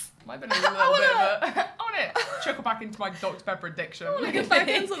 Might have been a little bit, but I want to trickle back into my Dr Pepper addiction. I want to get back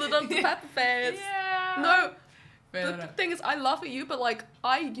into the Dr Pepper phase. Yeah. No. The thing is, I laugh at you, but like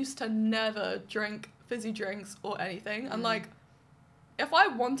I used to never drink fizzy drinks or anything, and like if I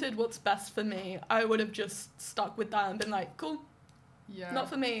wanted what's best for me, I would have just stuck with that and been like, cool, not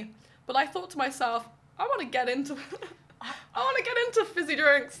for me. But I thought to myself, I want to get into fizzy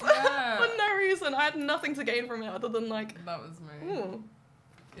drinks for no reason. I had nothing to gain from it other than like that was me. Ooh.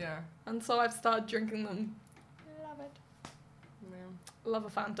 Yeah. And so I've started drinking them. Love it. Yeah. Love a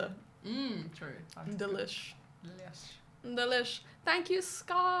Fanta. True. Delish. Delish. Thank you,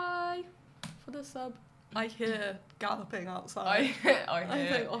 Sky, for the sub. I hear galloping outside. I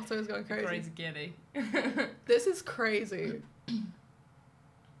think Otto is going crazy. Crazy giddy. This is crazy.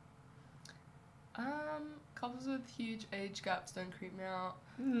 Couples with huge age gaps don't creep me out.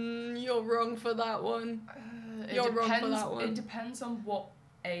 You're wrong for that one. You're wrong for that one. It depends on what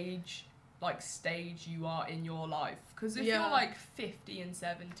age, like stage you are in your life. Because if you're like 50 and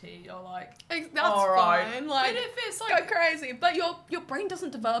 70, you're like, that's right. fine. Like, but if it's like go crazy, but your brain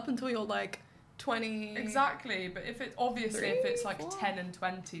doesn't develop until you're like 20. Exactly, but if it obviously if it's like 4. 10 and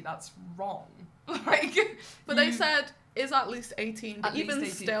 20, that's wrong. Like, but they said is at least 18. But even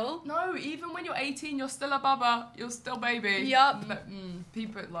 18. still, no. Even when you're 18, you're still a baba. You're still baby. Yep. No,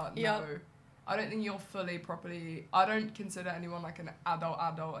 people like no. I don't think you're fully properly. I don't consider anyone like an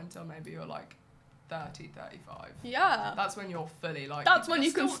adult until maybe you're like 30, 35. Yeah. That's when you're fully like. That's when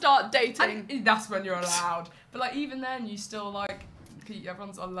you can start dating. And that's when you're allowed. But like even then, you still like.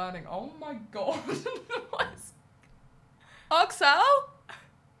 Everyone's learning. Oh my god. Oxel?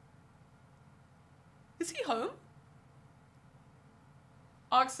 Is he home?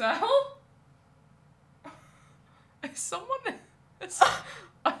 Oxel? Is someone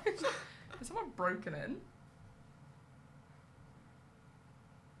broken in?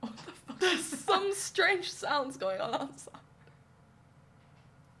 What the fuck? There's some strange sounds going on outside.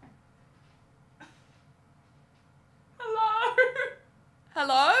 Hello?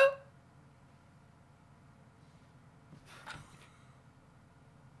 Hello?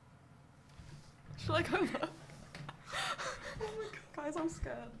 Should I go look? Oh my god, guys, I'm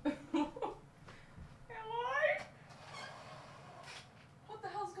scared. Hello? What the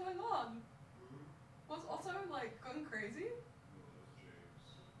hell's going on? Was Otto like going crazy?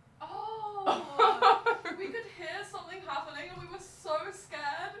 Oh! We could hear something happening and we were so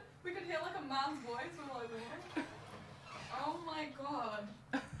scared. We could hear like a man's voice. We were like, what? Oh my god.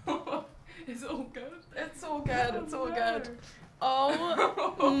 It's all good. It's all good. It's all good.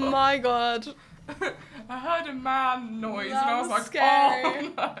 Oh my god. I heard a man noise That and I was like, scary.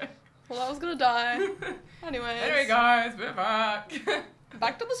 oh no. Well, I was gonna die. Anyways. Anyway, guys, we're back.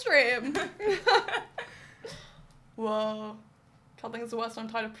 Back to the stream. Whoa. Cuddling is the worst. I'm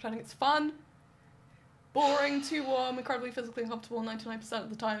tired of pretending it's fun. Boring, too warm, incredibly physically uncomfortable 99% of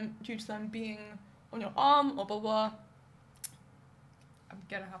the time due to them being on your arm or blah blah. I'm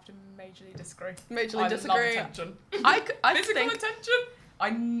gonna have to majorly disagree. Majorly disagree. Love attention. I Physical think, attention. I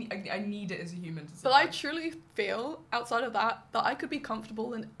need it as a human to survive. but I truly feel outside of that I could be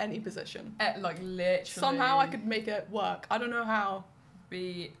comfortable in any position. Like literally. Somehow I could make it work. I don't know how.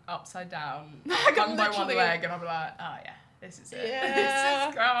 Be upside down, I could hung by one literally- leg, and I'll be like, oh yeah, this is it. Yeah. This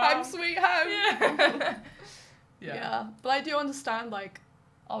is calm. I'm sweet home. Yeah. Yeah. But I do understand like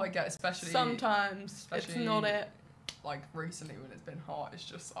Oh, I get especially sometimes it's not it. Like recently when it's been hot, it's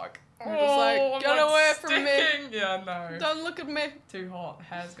just like You're just like, get away from me. Yeah, no. Don't look at me. Too hot.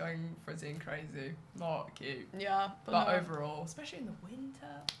 Hair's going frizzy and crazy. Not cute. Yeah. But no. overall, especially in the winter.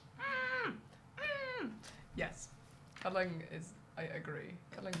 Yes. Cuddling is, I agree.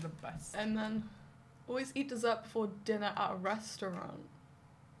 Cuddling's the best. And then always eat dessert before dinner at a restaurant.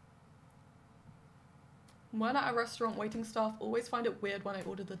 When at a restaurant, waiting staff always find it weird when I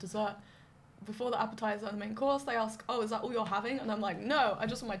order the dessert. Before the appetizer and the main course, they ask, oh, is that all you're having? And I'm like, no, I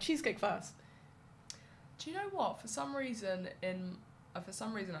just want my cheesecake first. Do you know what? For some reason, I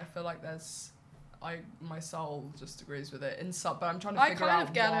feel like my soul just agrees with it. But I'm trying to figure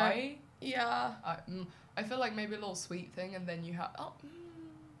out why. Yeah. I feel like maybe a little sweet thing, and then you have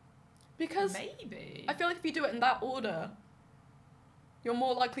because maybe I feel like if you do it in that order, you're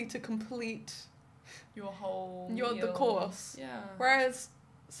more likely to complete your whole the course. Yeah. Whereas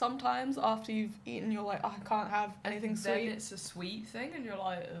sometimes after you've eaten, you're like, oh, I can't have anything then sweet. It's a sweet thing, and you're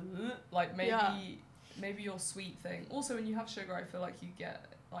like maybe maybe your sweet thing. Also, when you have sugar, I feel like you get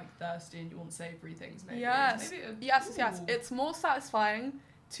like thirsty and you want savoury things. Maybe. Yes. Maybe Yes. It's more satisfying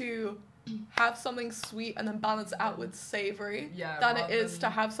to have something sweet and then balance it out with savoury than it is to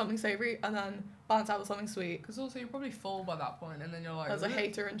have something savoury and then balance out with something sweet. Because also you're probably full by that point, and then you're like, there's a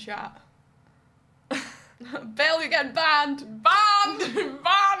hater in chat. Bail, you're getting banned. Banned.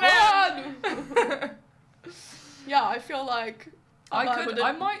 Yeah, I feel like I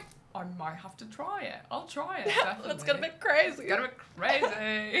might have to try it. I'll try it. Yeah, let's get a bit crazy. Get a bit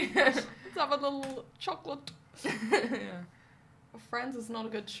crazy. Let's have a little chocolate. Yeah. Friends is not a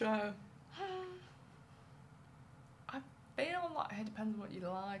good show. I feel like it depends on what you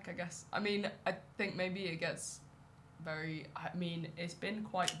like, I guess. I mean, I think maybe it gets it's been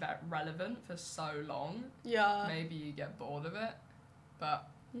quite relevant for so long. Yeah. Maybe you get bored of it, but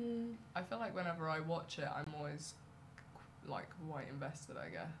I feel like whenever I watch it, I'm always like quite invested, I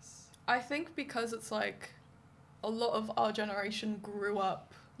guess. I think because it's like a lot of our generation grew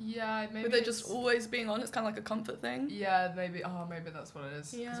up. Yeah, maybe. With it just always being on, it's kind of like a comfort thing. Yeah, maybe that's what it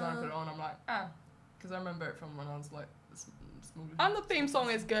is. Yeah. Because when I put it on, I'm like, because I remember it from when I was like small. And the theme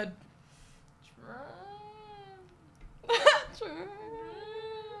song is good.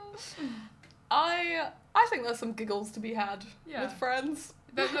 I think there's some giggles to be had with friends.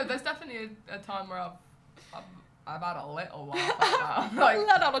 There's definitely a time where I've had a little laugh at that. Like,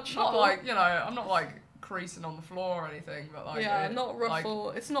 let out a chuckle. Not like, I'm not like creasing on the floor or anything, but like not ruffle.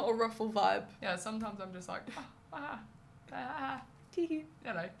 Like, it's not a ruffle vibe. Yeah, sometimes I'm just like tee-hee.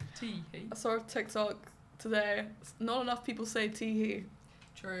 Tee-hee. I saw a TikTok today. Not enough people say tee-hee.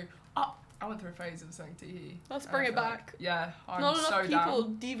 True. I went through a phase of saying tee-hee. Let's bring it back. Yeah, I'm not so enough people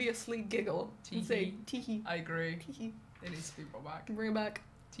deviously giggle and say tee-hee. I agree. Tee-hee. It needs to be brought back. Bring it back.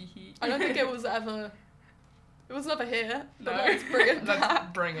 Tee-hee. I don't think it was never here, but let's bring it back.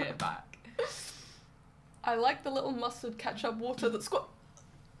 Let's bring it back. I like the little mustard ketchup water that's got...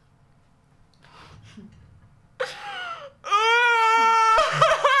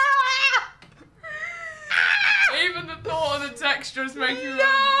 Even the thought of the texture is making me...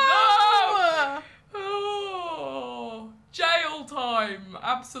 No! Oh, jail time.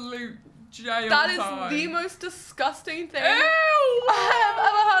 Absolute jail time. That is the most disgusting thing Ew! I have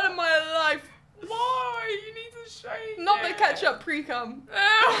ever had in my life. Why? You need to shake Not it. the ketchup pre-cum. Ew!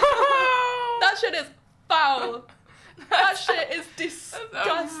 That shit is foul. That shit is disgusting.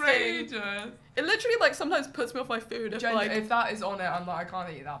 Outrageous. It literally like sometimes puts me off my food If that is on it, I'm like, I can't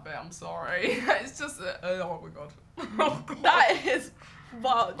eat that bit. I'm sorry. It's just oh my god. Oh god. That is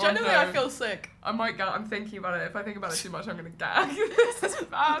wow. Genuinely, no. I feel sick. I might gag. I'm thinking about it. If I think about it too much, I'm gonna gag. This is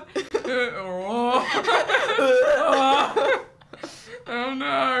bad. Oh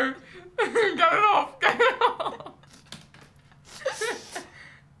no. Get it off. Get it off.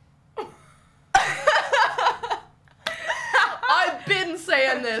 I've been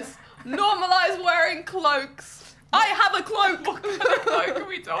saying this. Normalize wearing cloaks. I have a cloak. What kind of cloak are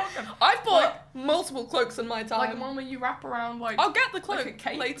we talking? I've bought multiple cloaks in my time. Like one where you wrap around like... I'll get the cloak like a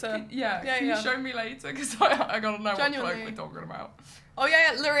cape. later. Can you show me later? Because I gotta know Genuinely. what cloak we're talking about. Oh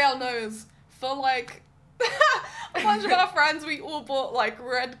yeah, L'Oreal knows. For like a bunch of our friends, we all bought like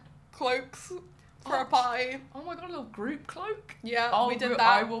red cloaks for a party. Oh my god, a little group cloak? Yeah, we did that.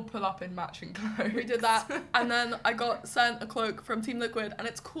 I will pull up in matching clothes. We did that. And then I got sent a cloak from Team Liquid, and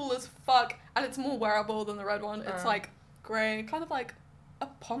it's cool as fuck, and it's more wearable than the red one. It's like grey, kind of like a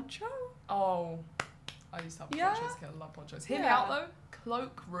poncho. Oh, I used to have ponchos. I love ponchos. Hear me out though.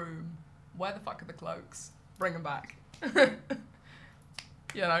 Cloak room. Where the fuck are the cloaks? Bring them back.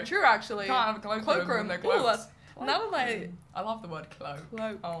 True, actually. Can't have a cloak room. They're cloaks. Now that I love the word cloak.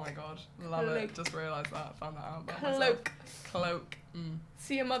 Oh my god, love it. Just realised that. Found that out about myself. Cloak.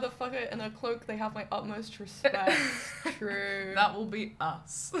 See a motherfucker in a cloak, they have my utmost respect. True. That will be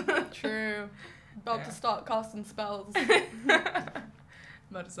us. True. About to start casting spells.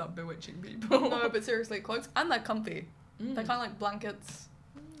 About to start bewitching people. No, but seriously, cloaks, and they're comfy. They're kind of like blankets.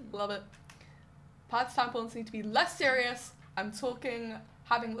 Love it. Pads, tampons need to be less serious. I'm talking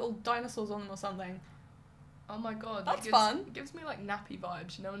having little dinosaurs on them or something. Oh my god, that's fun. It gives me like nappy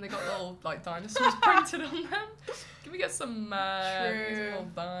vibes, you know, when they got little like dinosaurs printed on them. Can we get some little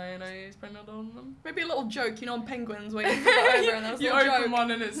dinos printed on them? Maybe a little joke, you know, on penguins where you flip it over and there's a you little open joke.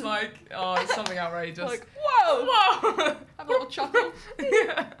 one and it's like, oh, it's something outrageous. Like, whoa! Whoa! Have a little chuckle.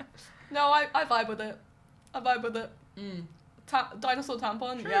 Yeah. No, I vibe with it. I vibe with it. Dinosaur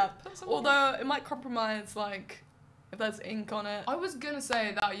tampon, True. yeah. Put some on. Although it might compromise, like, if there's ink on it. I was gonna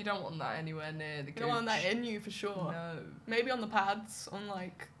say that you don't want that anywhere near the gooch. You don't want that in you for sure. No. Maybe on the pads, on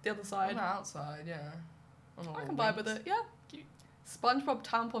like the other On side. the outside, yeah. On the I little can vibe with wings. it, yeah. Cute. SpongeBob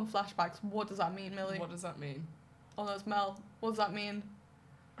tampon flashbacks. What does that mean, Millie? What does that mean? Oh, that's Mel. What does that mean?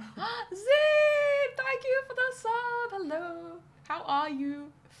 Z, thank you for the sub. Hello. How are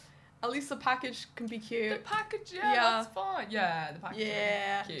you? At least the package can be The cute. package, yeah, Yeah. that's fine. Yeah, the package.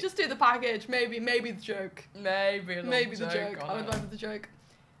 Yeah. Cute. Just do the package. Maybe the joke. Maybe a little Maybe the joke joke. on I would it. vibe with the joke.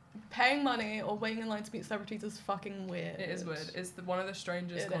 Paying money or waiting in line to meet celebrities is fucking weird. It is weird. It's one of the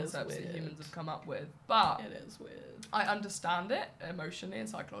strangest It is concepts that weird. humans have come up with. But It is weird. I understand it emotionally and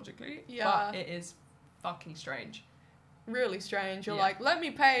psychologically. Yeah. But it is fucking strange. Really strange. You're Yeah. like, let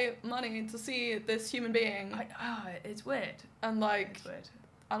me pay money to see this human being. It's weird. And like, It's weird.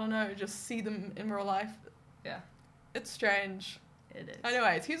 I don't know, just see them in real life. Yeah. It's strange. It is.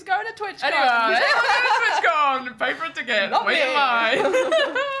 Anyways, who's going to TwitchCon? Anyway, TwitchCon! Pay for a ticket. Not Wait me. in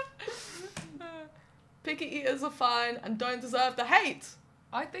line. Picky eaters are fine and don't deserve the hate.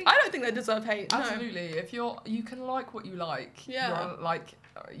 I think I don't think they deserve hate. No. absolutely. If you can like what you like. Yeah.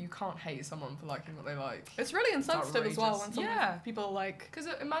 You can't hate someone for liking what they like. It's really insensitive as well outrageous. when Yeah. people like. Because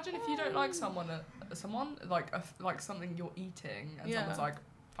imagine if you don't like someone like something you're eating, and Yeah. someone's like,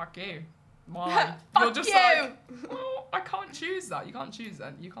 "Fuck you." Why? Fuck You're just you! like, well, I can't choose that. You can't choose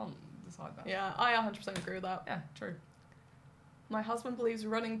that. You can't decide that. Yeah, I 100% agree with that. Yeah, true. My husband believes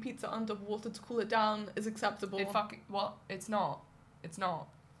running pizza under water to cool it down is acceptable. What? It's not. It's not.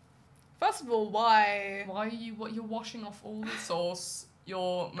 First of all, why? Why are you? What? You're washing off all the sauce.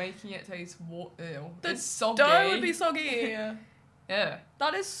 You're making it taste ew. The It's soggy. dough would be soggy. Yeah.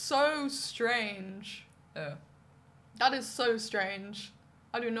 That is so strange. Yeah. That is so strange.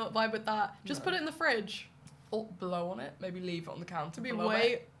 I do not vibe with that. Just No. put it in the fridge. Or blow on it. Maybe leave it on the counter. To be below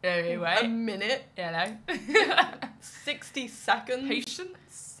wait it. a minute, Hello. 60 seconds.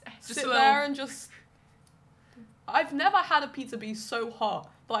 Patience. Sit there and just. I've never had a pizza be so hot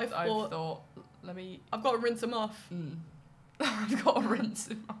that I thought let me. I've got to rinse them off. I've got to rinse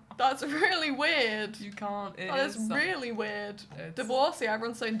him off. That's really weird. You can't. That is really weird. It's Divorce? Yeah,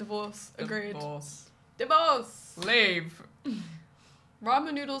 everyone's saying divorce. Agreed. Divorce. Divorce! Leave.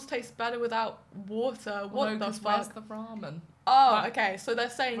 Ramen noodles taste better without water. What No, the 'cause fuck? Where's the ramen? Oh, What? okay. So they're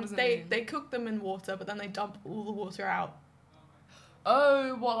What saying does it they mean? cook them in water, but then they dump all the water out.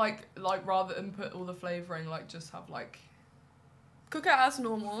 Oh, what like rather than put all the flavouring, like just have like Cook it as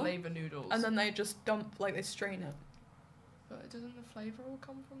normal, flavour noodles. and then they just dump, like they strain it. But doesn't the flavour all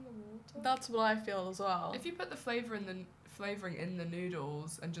come from the water? That's what I feel as well. If you put the flavouring in the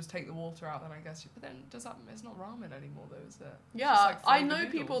noodles and just take the water out, then I guess. But then it's not ramen anymore, though, is it? It's Yeah, just, like, I flavoured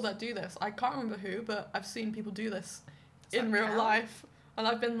know people noodles. that do this. I can't remember who, but I've seen people do this Does in that real count? life, and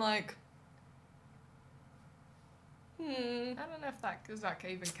I've been like, I don't know if that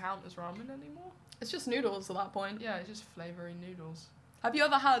even count as ramen anymore. it's just noodles at that point. Yeah, it's just flavouring noodles. Have you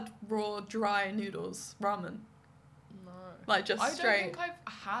ever had raw, dry noodles ramen? No. Like just I don't straight? think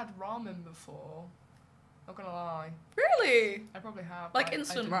I've had ramen before. Not gonna lie. Really? I probably have. Like I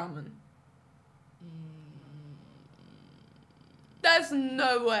instant didn't- ramen? Mm, There's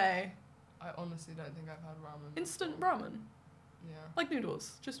no way. I honestly don't think I've had ramen. Instant before. ramen? Yeah. like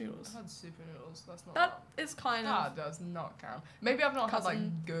noodles, just noodles. I've had super noodles. That's not. That is kind That of. does not count. Maybe I've not had Cousin.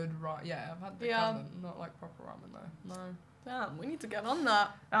 like good ramen. Yeah, I've had the Yeah. cousin, not like proper ramen though. No. Damn, we need to get on that.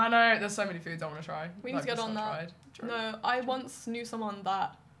 I know. There's so many foods I want to try. We need to get just on not that. tried. True. No, I once knew someone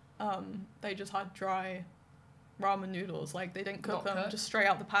that they just had dry ramen noodles. Like they didn't cook Not them, cooked? just straight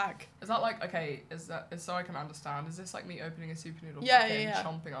out the pack. Is that like okay? Is so I can understand? Is this like me opening a super noodle Yeah, packet yeah, and yeah.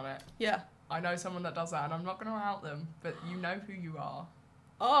 chomping on it? Yeah. I know someone that does that, and I'm not gonna out them, but you know who you are.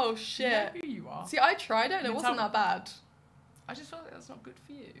 Oh You shit. know who you are. See, I tried it and it You wasn't tell- that bad. I just feel like that's not good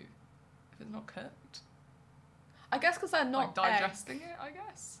for you if it's not cooked. I guess because they're not like digesting it, I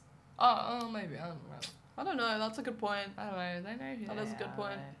guess. Oh, maybe I don't know. I don't know. That's a good point. I don't know. They know who That they is a good are.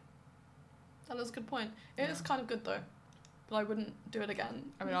 point. That is a good point. It is Yeah. kind of good though, but I wouldn't do it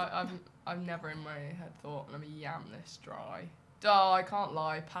again. I mean, I've never in my head thought, let me yam this dry. Oh, I can't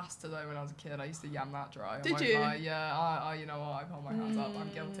lie. Pasta though, when I was a kid, I used to yam that dry. I Did won't you? lie. Yeah, I you know what? I hold my hands up.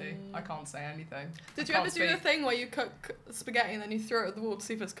 I'm guilty. I can't say anything. Did I you ever can't do the speak. thing where you cook spaghetti and then you throw it at the wall to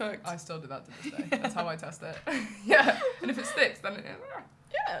see if it's cooked? I still do that to this day. That's how I test it. Yeah, and if it sticks, then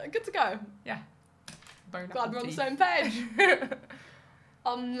Yeah, good to go. bone up Glad the we're on the teeth. same page.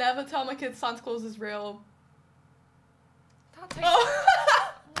 I'll never tell my kids Santa Claus is real. That takes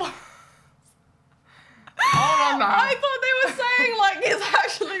Oh, Oh on now. I thought they were saying, like, he's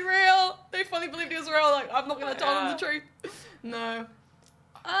actually real. They fully believed he was real. Like, I'm not going to tell them the truth. No.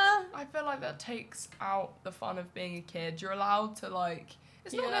 I feel like that takes out the fun of being a kid. You're allowed to, like...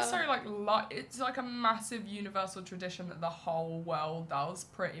 It's not necessarily like it's like a massive universal tradition that the whole world does,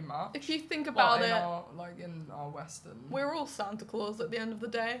 pretty much. If you think about it, in our Western, we're all Santa Claus at the end of the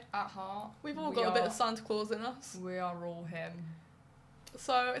day. At heart, we've all got a bit of Santa Claus in us. We are all him.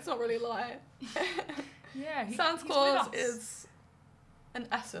 So it's not really a lie. Yeah, Santa Claus is an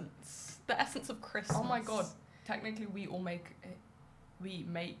essence, the essence of Christmas. Oh my god! Technically, we all make it. We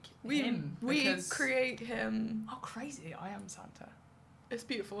make him. We create him. Oh, crazy! I am Santa. It's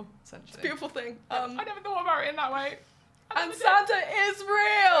beautiful. Essentially. It's a beautiful thing. I never thought about it in that way. And Santa is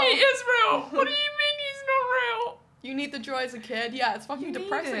real! He is real! What do you mean he's not real? You need the joy as a kid. Yeah, it's fucking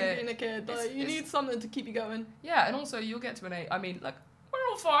depressing being a kid. Like, you need something to keep you going. Yeah, and also you'll get to an age, I mean, like, we're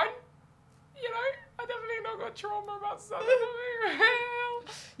all fine. You know? I definitely not got trauma about Santa not being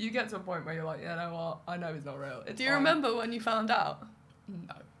real. You get to a point where you're like, you know what? I know he's not real. Do you remember when you found out?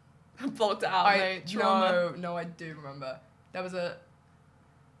 No. Blocked it out, mate. Trauma. No, I do remember. There was a...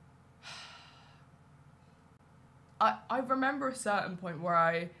 I remember a certain point where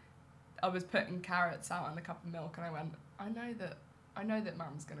I was putting carrots out in a cup of milk and I went, I know that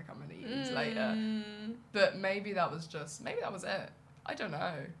Mum's gonna come and eat these later. But maybe that was it. I don't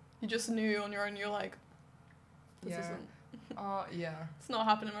know. You just knew on your own, you're like, this isn't. Yeah. It's not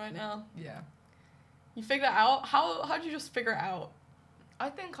happening right now. Yeah. You figured it out? How did you just figure it out?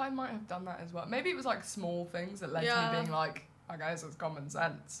 I think I might have done that as well. Maybe it was like small things that led to me being like, I guess it's common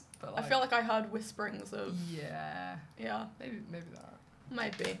sense. But like, I feel like I heard whisperings of... Yeah. Yeah. Maybe that.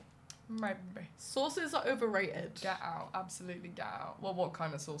 Maybe. Maybe. Sauces are overrated. Get out. Absolutely get out. Well, what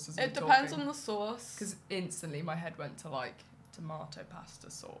kind of sauces are It depends on the sauce. Because instantly my head went to like tomato pasta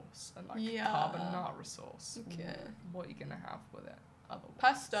sauce and like carbonara sauce. Okay. What are you going to have with it otherwise?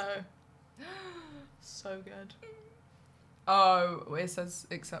 Pesto. So good. Oh, it says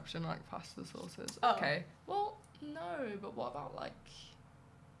exception like pasta sauces. Oh. Okay. Well, no, but what about like...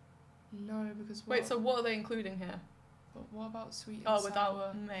 No, because Wait, so what are they including here? But what about sweet and sour?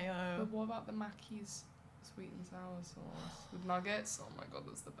 Without mayo. But what about the Mackey's sweet and sour sauce with nuggets? Oh my god,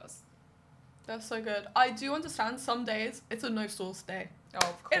 that's the best. That's so good. I do understand some days it's a no sauce day. Oh,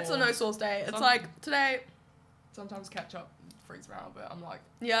 of course. It's a no sauce day. It's like today. Sometimes ketchup freaks me out, but I'm like.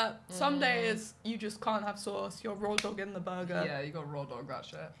 Yeah, some days you just can't have sauce. You're raw dog in the burger. Yeah, you got raw dog that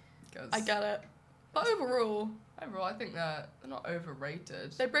shit. I get it. But overall, I think they're not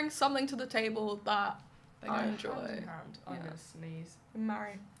overrated. They bring something to the table that I enjoy. Hand in hand. I'm gonna sneeze.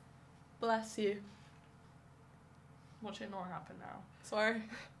 Mary, bless you. Watch it not happen now. Sorry,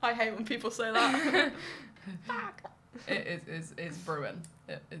 I hate when people say that. It's brewing.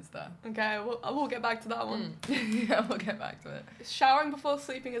 It's there. Okay, we'll get back to that one. Yeah, we'll get back to it. Showering before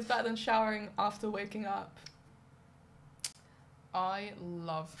sleeping is better than showering after waking up. I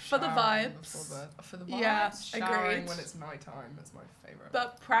love for the vibes. For the vibes. Yeah, showering agreed. when it's nighttime is my favourite.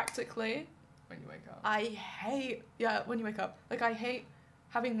 But practically, when you wake up. I hate when you wake up. Like I hate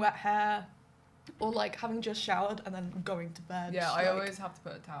having wet hair, or like having just showered and then going to bed. Yeah, I always have to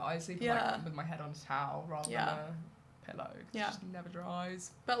put a towel. I sleep like, with my head on a towel rather than a pillow. It just never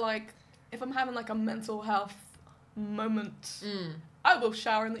dries. But like, if I'm having like a mental health moment. I will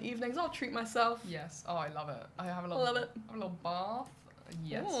shower in the evenings. I'll treat myself. Yes. Oh, I love it. I have a little bath.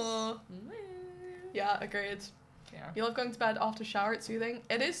 Yes. Yeah, agreed. Yeah. You love going to bed after shower. It's soothing.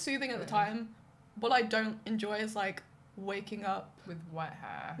 It is soothing at the time. What I don't enjoy is like waking up with wet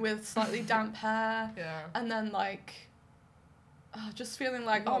hair, with slightly damp hair. Yeah. And then like, just feeling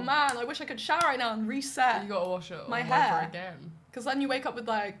like, oh man, I wish I could shower right now and reset. You gotta wash it my all hair over again. Because then you wake up with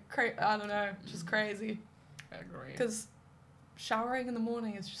like, I don't know, just crazy. I agree. Because showering in the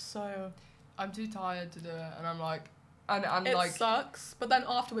morning is just so... I'm too tired to do it, and I'm like... And it like... sucks, but then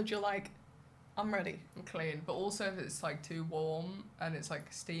afterwards you're like, I'm ready. I'm clean. But also if it's like too warm and it's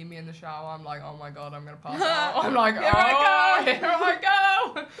like steamy in the shower, I'm like, oh my god, I'm gonna pass out. I'm like, here I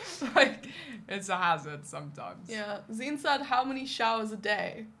go! Like, it's a hazard sometimes. Yeah. Zine said, how many showers a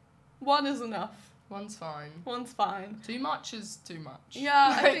day? 1 is enough. 1's fine. 1's fine. Too much is too much. Yeah,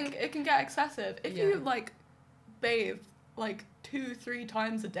 like, I think it can get excessive. If you like bathe like 2-3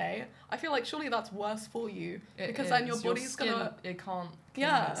 times a day, I feel like surely that's worse for you because then your body's gonna it can't clean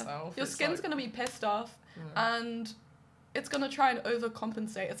itself. Your skin's like, gonna be pissed off and it's gonna try and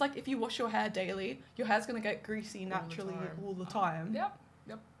overcompensate. It's like if you wash your hair daily, your hair's gonna get greasy naturally all the time. Yep.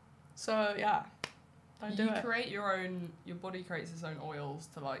 So yeah, don't do it. Create your body creates its own oils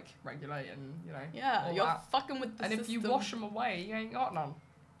to like regulate and all you're that. fucking with the system. system. If you wash them away, you ain't got none.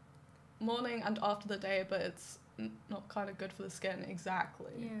 morning and after the day, but it's not kind of good for the skin.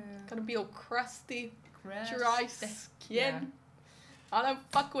 Exactly. Yeah. Gonna be all crusty, Crusty. dry skin. Yeah. I don't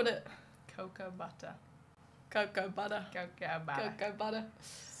fuck with it. Cocoa butter. Cocoa butter. Cocoa butter. Cocoa butter.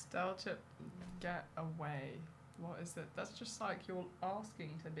 Stale chip, get away. What is it? That's just like you're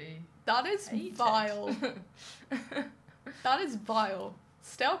asking to be That is hated. vile. That is vile.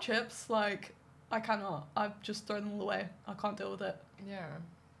 Stale chips, like, I cannot. I've just thrown them all away. I can't deal with it. Yeah.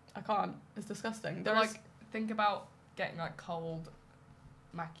 I can't. It's disgusting. They're There's like, think about getting like cold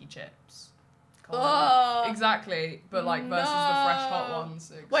Mackie chips. Cold. Ugh. Exactly, but like versus the fresh hot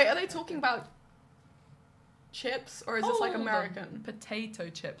ones. Wait, are they talking about chips or is this like Oh, the American? potato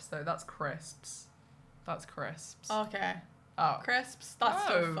chips though? That's crisps. That's crisps. Okay. Oh. Crisps? That's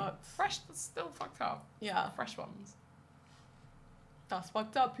so fucked. Fresh, that's still fucked up. Yeah. Fresh ones. That's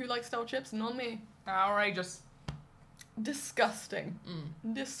fucked up. Who likes stale chips? Not me. Outrageous. Disgusting.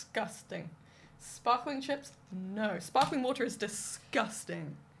 Disgusting. Sparkling chips? No. Sparkling water is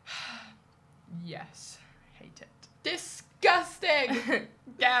disgusting. Yes. Hate it. Disgusting!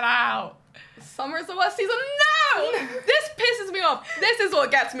 Get out. Summer is the worst season. No! This pisses me off. This is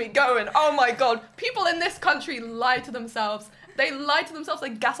what gets me going. Oh my god. People in this country lie to themselves. They lie to themselves, they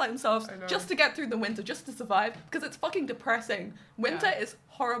gaslight themselves just to get through the winter, just to survive, because it's fucking depressing. Winter is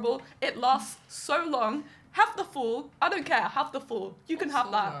horrible. It lasts so long. Have the fall. I don't care. Have the fall. You can have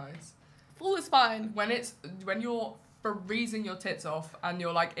that. Nice. Fall is fine. When you're freezing your tits off and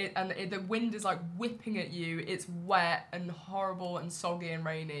you're like the wind is like whipping at you, it's wet and horrible and soggy and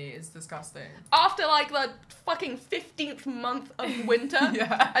rainy. It's disgusting. After like the fucking 15th month of winter,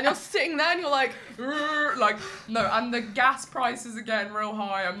 Yeah. and you're sitting there and you're like, like no, and the gas prices are getting real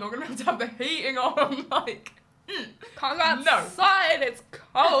high. I'm not gonna have the heating on. Like can't go outside. It's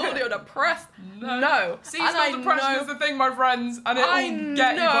cold. You're depressed. No. Seasonal depression is the thing, my friends, and it will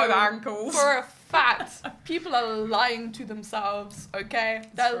get you by the ankles. For a fact, people are lying to themselves, okay?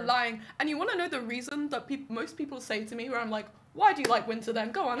 They're lying. And you want to know the reason that most people say to me, where I'm like, why do you like winter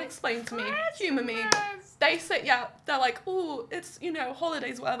then? Go on, explain to me. Humour me. They say, they're like, oh, it's,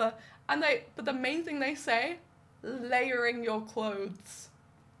 holidays, whatever. But the main thing they say, layering your clothes.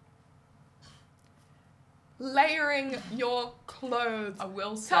 Layering your clothes. I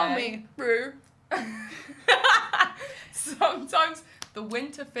will say. Tell me, Rue. Sometimes the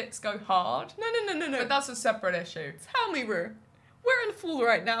winter fits go hard. No. But that's a separate issue. Tell me, Rue. We're in fall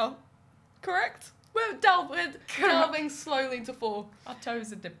right now. Correct? We're delving slowly to fall. Our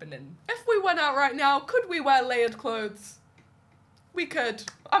toes are dipping in. If we went out right now, could we wear layered clothes? We could.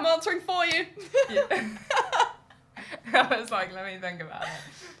 I'm answering for you. Yeah. I was like, let me think about it.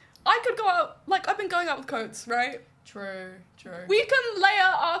 I could go out, like, I've been going out with coats, right? True. We can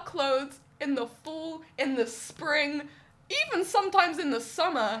layer our clothes in the fall, in the spring, even sometimes in the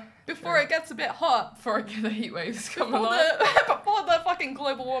summer, before it gets a bit hot. Before the heat waves come along. Before the fucking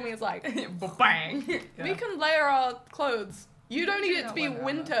global warming is like, bang. Yeah. we can layer our clothes. You don't need it to be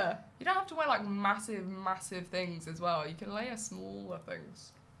winter. You don't have to wear like massive things as well. You can layer smaller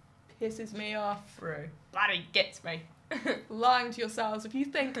things. Pisses me off. True. Bloody gets me. Lying to yourselves. If you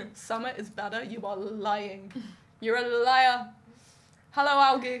think summer is better, you are lying. You're a liar. Hello,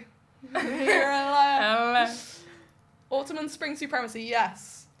 algae. You're a liar. Hello. Autumn and spring supremacy,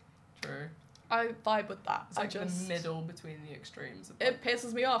 yes. True. I vibe with that. It's like the middle between the extremes. Of It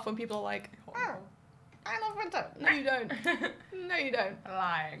pisses me off when people are like, oh, I love winter. No, you don't. No, you don't.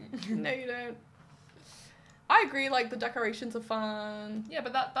 Lying. No, you don't. I agree, like, the decorations are fun. Yeah,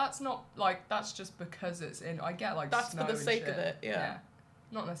 but that's not, like, that's just because it's in, I get, like, that's snow for the sake and shit. of it, yeah.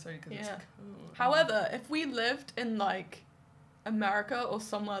 Not necessarily because it's cool. However, if we lived in, like, America or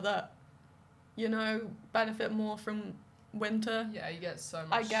somewhere that, benefit more from winter. Yeah, you get so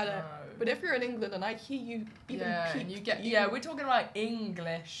much I get snow. it. But if you're in England, and I hear you even peak, and you get, we're talking about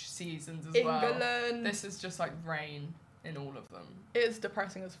English seasons as well. England. This is just, like, rain in all of them. It's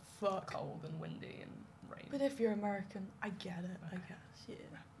depressing as fuck. Cold and windy and rain. But if you're American, I get it, I guess. Yeah.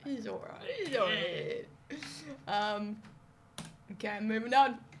 It's alright. It's alright. Okay, moving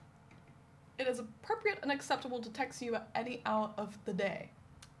on. It is appropriate and acceptable to text you at any hour of the day.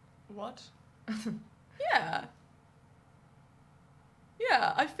 What? Yeah.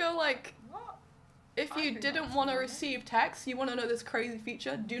 Yeah, I feel like What? if you didn't want to receive text, you want to know this crazy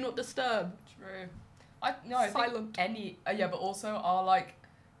feature, do not disturb. True. I Silent. think but also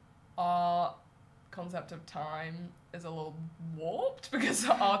our concept of time is a little warped because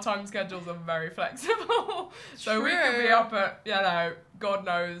our time schedules are very flexible. So we could be up at, God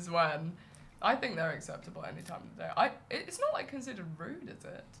knows when. I think they're acceptable any time of the day. It's not like considered rude, is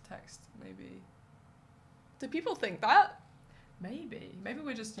it, to text maybe? Do people think that? Maybe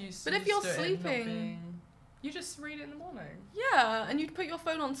we're just used. But if you're used to it not sleeping, being... you just read it in the morning. Yeah, and you'd put your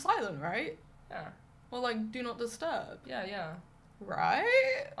phone on silent, right? Yeah. Or like do not disturb. Yeah.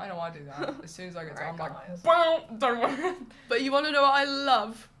 Right? I know I do that. As soon as I get to, I'm Right, like, boom, don't worry. But you want to know what I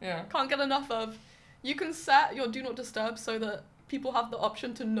love? Yeah. Can't get enough of. You can set your do not disturb so that people have the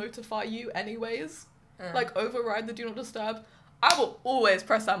option to notify you anyways. Yeah. Like override the do not disturb. I will always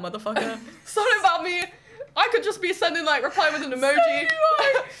press that motherfucker. Something about me, I could just be sending like reply with an emoji.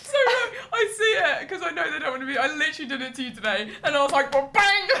 So I see it because I know they don't want to be. I literally did it to you today, and I was like, well,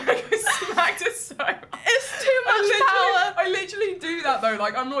 bang! Like, I smacked it so much. It's too much power. I literally do that though.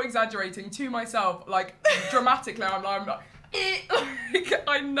 Like I'm not exaggerating to myself. Like dramatically, I'm like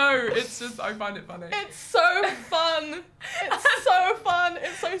I know. It's just I find it funny. It's so fun. It's so fun.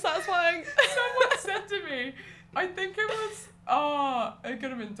 It's so satisfying. Someone said to me, I think it was. It could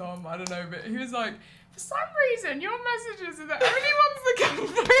have been Tom. I don't know, but he was like, for some reason, your messages are the only ones that come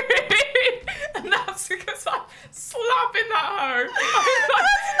through. And that's because I'm slapping that hoe.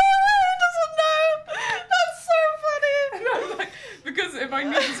 That's no way, he doesn't know. That's so funny. And I'm like, because if I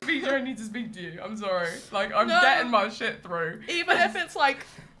need to speak to you, I need to speak to you. I'm sorry. Like, I'm No. getting my shit through. Even if it's like,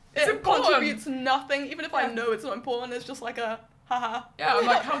 It's it important. contributes nothing, even if I Yeah. know it's not important, it's just like a haha. Yeah, I'm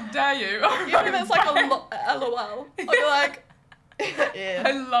like, how dare you? Even if it's like a LOL, I'll be like, yeah.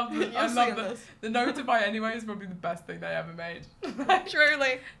 I love the, You're I seeing love the, this. the notify anyway is probably the best thing they ever made.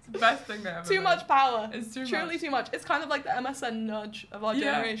 Truly. It's the best thing they ever Too made. much power. It's too Truly much. too much. It's kind of like the MSN nudge of our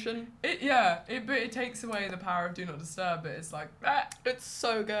Yeah. generation. But it takes away the power of do not disturb, but it's like, It's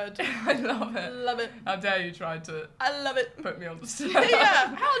so good. I love it. Love it. How dare you try to I love it. put me on disturb.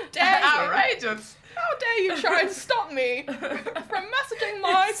 Yeah, how dare you? Outrageous. How dare you try and stop me from messaging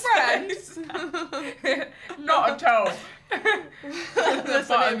my friends? Not at all. The Listen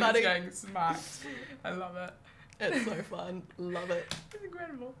button in, is buddy. getting smacked. I love it. It's so fun. Love it. It's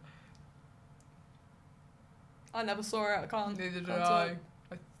incredible. I never saw it. I can't. Neither did can't I. talk.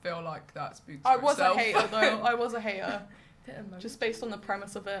 I feel like that speaks I for was itself. a hater though. I was a hater. Bit emoji. Just based on the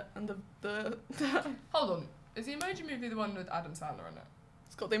premise of it and the Hold on. Is the Emoji Movie the one with Adam Sandler in it?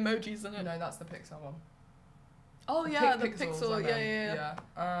 it's got the emojis in it. No, that's the Pixar one. Oh yeah, the Pixels, pixel. I Yeah, meant. yeah,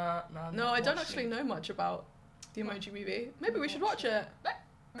 yeah. No, I've No, not I don't watched actually it. know much about the Emoji Movie. Maybe we should watch it.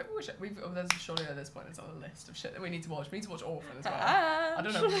 Maybe we should. There's surely at this point there's a list of shit that we need to watch. We need to watch Orphan as well. Ash. I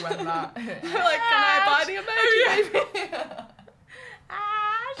don't know when that. Like, can I buy the Emoji Movie?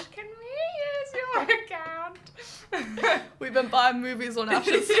 Ash, can we use your account? We've been buying movies on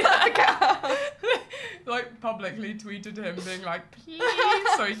Ash's account. Like publicly tweeted him being like, please,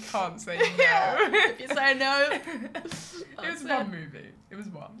 so he can't say no. Yeah. If you say no, It was that's one movie. It was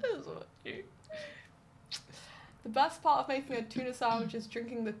one. It was what you- The best part of making a tuna sandwich is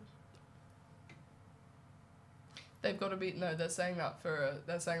drinking the. They've got to be they're saying that for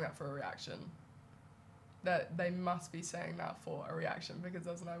a reaction. That they must be saying that for a reaction because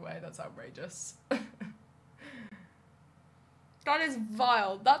there's no way that's outrageous. That is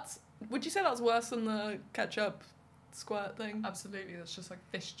vile. That's. Would you say that's worse than the ketchup squirt thing? Absolutely, that's just like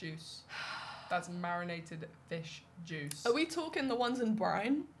fish juice. That's marinated fish juice. Are we talking the ones in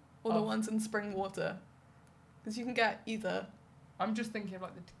brine or the Oh. ones in spring water? Because you can get either. I'm just thinking of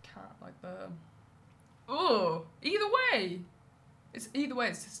like the cat, like the. Oh, either way. It's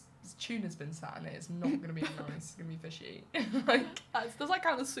just this tuna's been sat in it. It's not gonna be nice. It's gonna be fishy. Like, Does that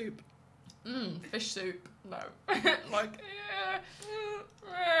count as soup? fish soup. No. Like,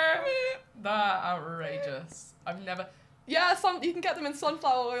 that outrageous. I've never. Yeah, you can get them in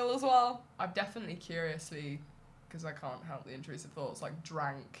sunflower oil as well. I've definitely curiously, because I can't help the intrusive thoughts, like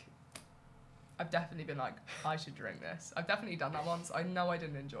drank. I've definitely been like, I should drink this. I've definitely done that once. I know I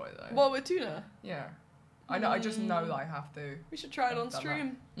didn't enjoy it though. What with tuna? Yeah. I know. I just know that I have to. We should try it on I've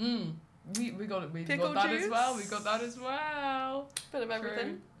done stream. We got it. We Pickle got that juice? as well. We got that as well. Bit of True.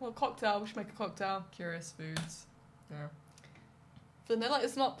 everything. Well, cocktail. We should make a cocktail. Curious foods. Yeah. Vanilla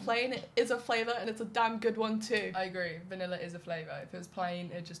is not plain. It is a flavor, and it's a damn good one too. I agree. Vanilla is a flavor. If it was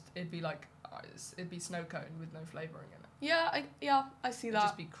plain, it'd be like it'd be snow cone with no flavoring in it. Yeah, I see It'd that.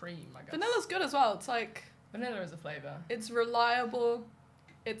 just be cream, I guess. Vanilla's good as well. It's like Vanilla is a flavor. it's reliable.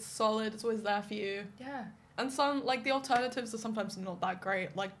 It's solid. It's always there for you. Yeah. And some like the alternatives are sometimes not that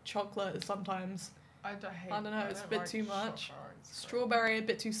great. Like chocolate is sometimes I don't know, it's a bit like too much. chocolate. strawberry, a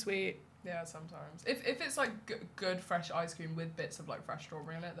bit too sweet. Yeah, sometimes. If it's like good fresh ice cream with bits of like fresh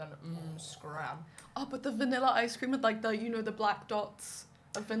strawberry in it, then scram. Oh, but the vanilla ice cream with like the the black dots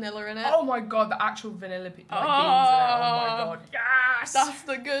of vanilla in it. Oh my god, the actual vanilla beans in it. Oh my god, yes! That's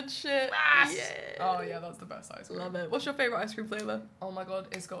the good shit. Yes! Yeah. Oh yeah, that's the best ice cream. Love it. What's your favourite ice cream flavour? Oh my god,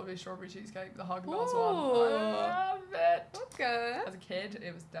 it's got to be strawberry cheesecake, the Haagen-Dazs one. Ooh. I love it. Okay. As a kid,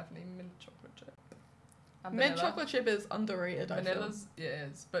 it was definitely mint chocolate chip. And Mint vanilla. chocolate chip is underrated, Vanilla's, it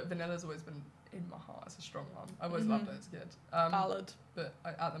is, but vanilla's always been in my heart. It's a strong one. I always loved it as a kid. Valid. But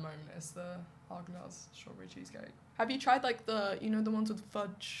at the moment, it's the Haagen-Dazs strawberry cheesecake. Have you tried like the, you know, the ones with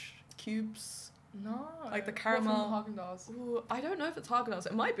fudge cubes? No. Like the caramel. What from Haagen-Dazs? Ooh, I don't know if it's Haagen-Dazs.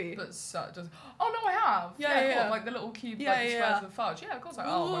 It might be. But just, oh no, I have. Yeah. Like the little cube, Yeah, like the yeah. squares of fudge. Yeah, of course.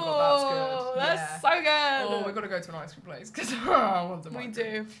 Oh my god, that's good. That's so good. Oh, we've got to go to an ice cream place because I want some. We ice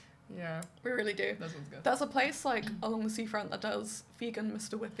cream. do. Yeah. We really do. This one's good. There's a place like along the seafront that does vegan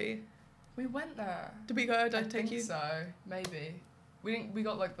Mr. Whippy. We went there. Did we go? Did I take think you? so. Maybe. We didn't. We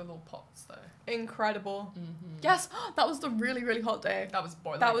got like the little pots though. Incredible. Mm-hmm. Yes, that was the really, really hot day. That was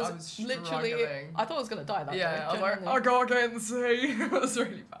boiling. That I was was literally. struggling. I thought I was gonna die that day. Yeah, I was like, genuinely. I gotta get in the sea. It was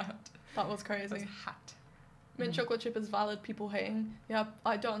really bad. That was crazy. It was hot. Mint chocolate chip is valid. People hating. Yeah,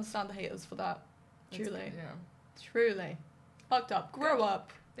 I don't understand the haters for that. Truly. Yeah. Truly. Fucked up. Grow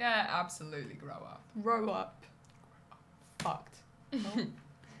up. Yeah, absolutely. Grow up. Grow up. Fucked. Oh.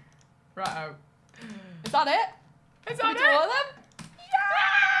 Right. Is that it? Is Did we that do all it? of them?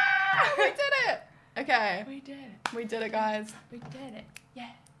 Yeah! We did it! Okay. We did it. We did it, guys. We did it.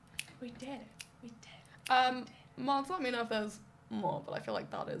 Yeah. We did it. We did it. Mods, let me know if there's more, but I feel like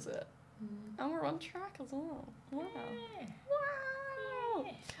that is it. And we're on track as well. Wow. Wow.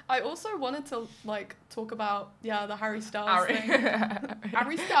 I also wanted to like talk about the Harry Styles thing.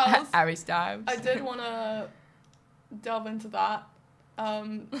 Harry Styles. Harry Styles. I did want to delve into that.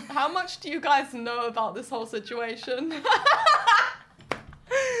 How much do you guys know about this whole situation? What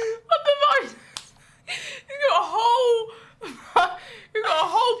the fuck? You got a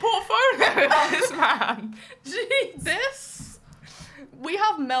whole portfolio of this man. Jeez. We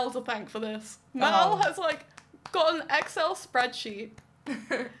have Mel to thank for this. Mel has like got an Excel spreadsheet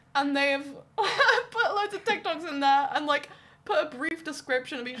and they've put loads of TikToks in there and like put a brief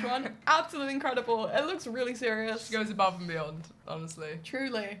description of each one. Absolutely incredible. It looks really serious. She goes above and beyond, honestly.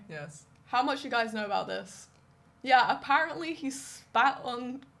 Truly. Yes. How much do you guys know about this? Yeah, apparently he spat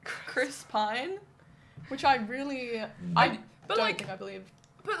on Chris Pine, which I really don't think I believe.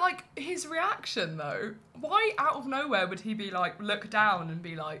 But like his reaction though, why out of nowhere would he be like look down and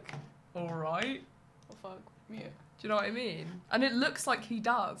be like, all right? Oh fuck, mute. Do you know what I mean? And it looks like he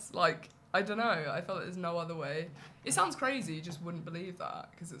does. Like I don't know. I felt there's no other way. It sounds crazy. You just wouldn't believe that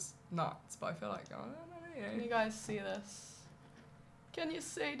because it's nuts. But I feel like I don't know. Can you guys see this? Can you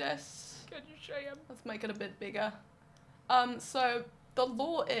see this? Can you show him? Let's make it a bit bigger. So the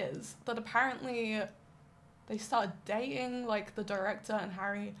law is that apparently they started dating like the director and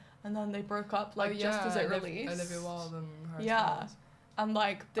Harry, and then they broke up like just as it released. Olivia Wilde and Harry yeah, Styles. and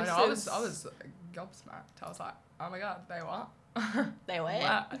like this I was gobsmacked. I was like, oh my god, they what? They were.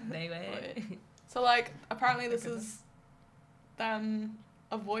 What? They were. So like apparently this is them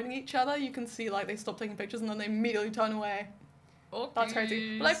avoiding each other. You can see like they stop taking pictures and then they immediately turn away. Okay. That's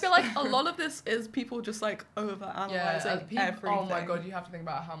crazy. But I feel like a lot of this is people just like over analyzing everything. Oh my god, you have to think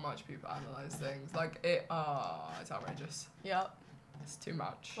about how much people analyze things. Like it's outrageous. Yep. It's too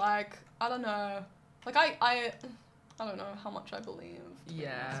much. Like I don't know. Like I don't know how much I believe.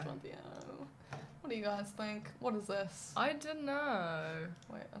 Yeah. What do you guys think? What is this? I don't know.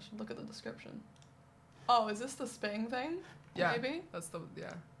 Wait, I should look at the description. Oh, is this the spitting thing? Yeah. Maybe? That's the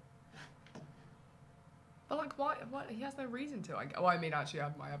But like, why? What? He has no reason to. I mean, actually, I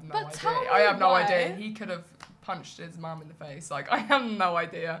have no But idea. tell me I have no why. idea. He could have punched his mum in the face. Like, I have no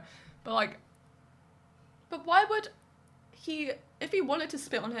idea. But like, But why would he, if he wanted to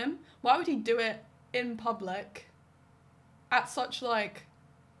spit on him, why would he do it in public at such like,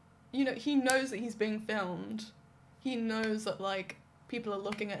 you know, he knows that he's being filmed. He knows that like people are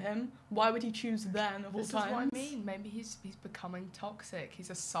looking at him. Why would he choose then of all this times? is what I mean. Maybe he's becoming toxic. He's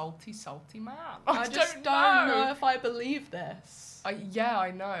a salty man. I just don't know if I believe this. Yeah,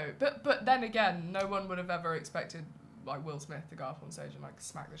 I know. But then again, no one would have ever expected like Will Smith to go up on stage and like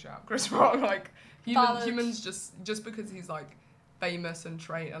smack the shit out of Chris Rock. Like humans just because he's like famous and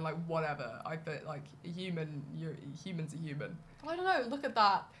trained and like whatever. I bet like humans are human. I don't know. Look at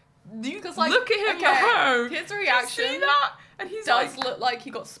that. Because like look at him. Okay, his reaction. See that? And he does look like he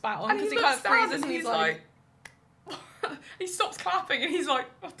got spat on because he kind of freezes and he's like he stops clapping and he's like,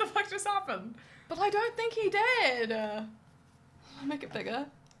 what the fuck just happened? But I don't think he did. I'll make it bigger.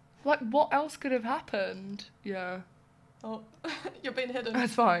 Like, what else could have happened? Yeah. Oh, you're being hidden.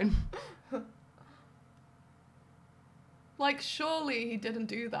 That's fine. Like, surely he didn't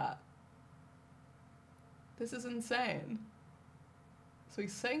do that. This is insane. So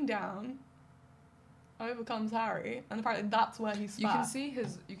he's sitting down, overcomes Harry, and apparently that's where he spat.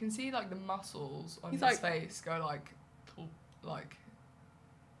 You can see like the muscles on He's his like, face go like.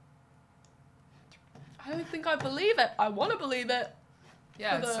 I don't think I believe it. I want to believe it.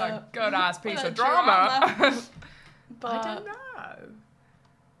 Yeah, For it's the- a good ass piece for of the drama. But I don't know.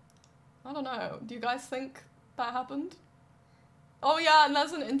 I don't know. Do you guys think that happened? Oh yeah, and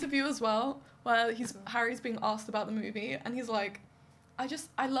there's an interview as well where Harry's being asked about the movie, and he's like,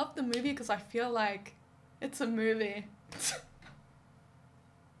 I love the movie because I feel like it's a movie.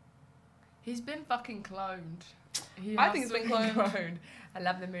 He's been fucking cloned. I think he's been cloned. I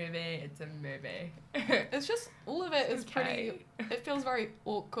love the movie. It's a movie. It's just, all of it is okay. pretty, it feels very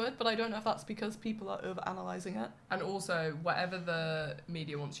awkward, but I don't know if that's because people are overanalyzing it. And also, whatever the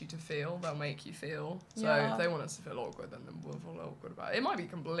media wants you to feel, they'll make you feel. So Yeah. if they want us to feel awkward, then we'll feel awkward about it. It might be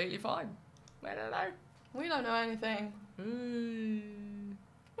completely fine. I don't know. We don't know anything.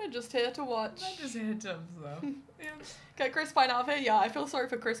 We're just here to watch. I just hit him, so. Yeah. Get Chris Pine out of here? Yeah, I feel sorry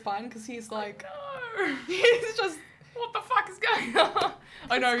for Chris Pine because he's like, No. he's just, What the fuck is going on?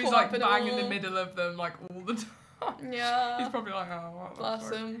 I know, he's caught like up in bang in all. the middle of them like all the time. yeah. He's probably like, oh, what the Bless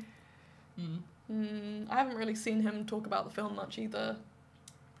fuck? him. Mm. I haven't really seen him talk about the film much either.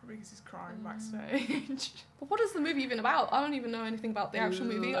 Probably because he's crying backstage. But what is the movie even about? I don't even know anything about the actual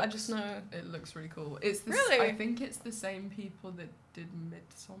movie. I just know. It looks really cool. It's the Really? I think it's the same people that did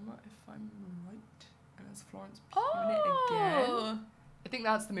Midsommar, if I'm right. And it's Florence Pugh in it again. Oh. I think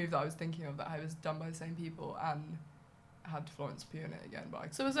that's the movie that I was thinking of, that I was done by the same people and had Florence Pugh in it again.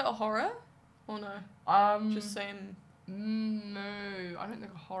 But So is it a horror? Or no? Just same. No, I don't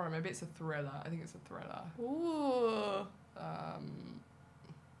think a horror. Maybe it's a thriller. I think it's a thriller. Ooh.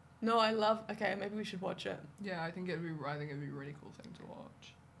 No, I love. Okay, maybe we should watch it. Yeah, I think it'd be a really cool thing to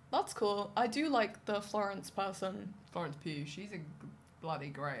watch. That's cool. I do like the Florence person. Florence Pugh, she's a bloody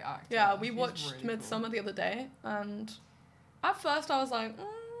great actor. Yeah, we She's watched really Midsommar cool. the other day, and at first I was like,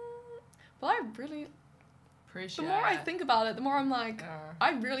 but I really. Appreciate. The more I think about it, the more I'm like, Yeah.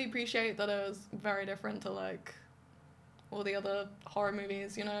 I really appreciate that it was very different to like all the other horror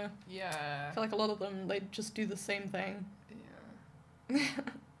movies. You know, Yeah. I feel like a lot of them they just do the same thing. Yeah.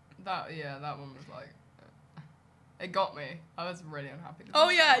 that one was like, it got me. I was really unhappy. Oh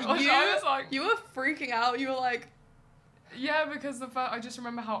yeah, I was like, you were freaking out. You were like, yeah, because I just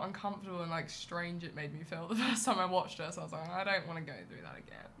remember how uncomfortable and like strange it made me feel the first time I watched it. So I was like, I don't want to go through that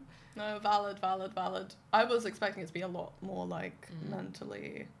again. no, valid. I was expecting it to be a lot more like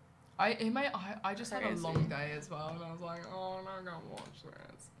mentally. I just had a Crazy. long day as well, and I was like, oh, I'm not gonna watch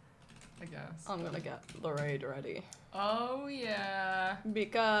this. I guess. I'm gonna get the raid ready Oh yeah.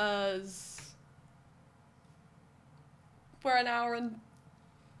 because we're an hour and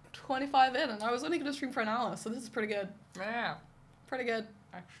 25 in, and I was only gonna stream for an hour, so this is pretty good. Yeah. Pretty good.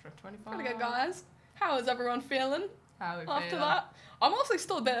 Extra 25. Pretty good, guys. How is everyone feeling How we after feeling? that? I'm also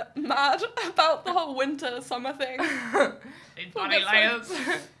still a bit mad about the whole winter summer thing. In funny layers.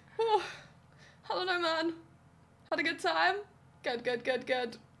 Oh, I don't know, man. Had a good time.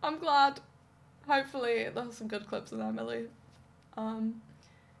 Good. I'm glad. Hopefully, there's some good clips in there, Millie.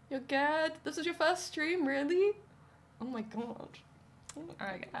 You're good. This is your first stream, really? Oh my god. Oh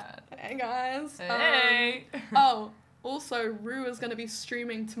my god. Hey guys. Hey. Oh, also, Rue is gonna be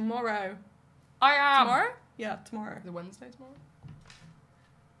streaming tomorrow. I am. Tomorrow? Yeah, tomorrow. The Wednesday tomorrow?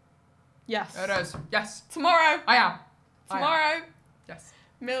 Yes. It is. Yes. Tomorrow. I am. Tomorrow. Yes.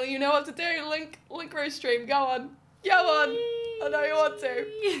 Millie, you know what to do. Link Rue stream. Go on. Go on. I know you want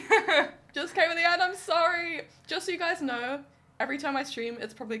to. Just came in the end. I'm sorry. Just so you guys know, every time I stream,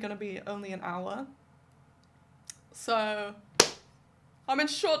 it's probably gonna be only an hour. So, I'm in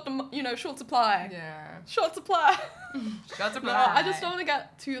short supply. Yeah. Short supply. Shut up. No, I just don't want to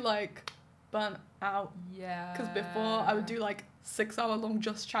get too like burnt out. Yeah. Because before I would do like 6 hour long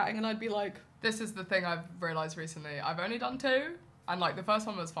just chatting, and I'd be like, This is the thing I've realised recently. I've only done 2. And like the first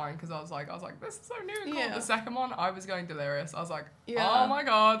one was fine because I was like, this is so new and cool. Yeah. The second one, I was going delirious. I was like, Yeah. oh my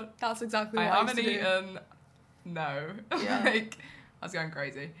god, that's exactly what I I used haven't to do. eaten. No. Yeah. Like, I was going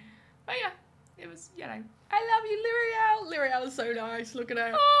crazy. But yeah, it was, you know. I love you, Lyriel. Lyriel is so nice. Look at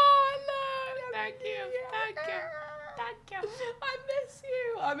her. Oh, hello. Thank you. I miss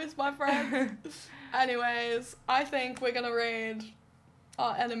you. I miss my friends. Anyways, I think we're gonna raid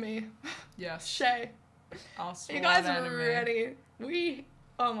our enemy, Yes. Shay. Our Are sworn you guys enemy. ready?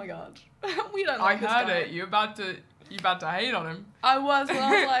 Oh my god. We don't I like this heard guy. it. You about to hate on him. I was, but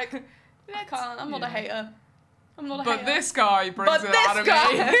I was like, I can't. I'm not a Yeah. hater. I'm not a But hater. this guy brings But it this out of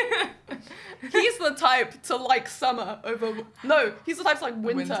guy- me. He's the type to like summer over. No, he's the type to like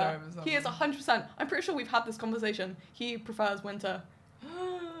winter. Winter over summer. He is 100%. I'm pretty sure we've had this conversation. He prefers winter.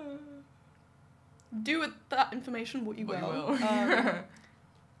 Do with that information what you will.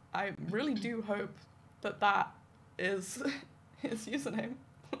 I really do hope that is his username.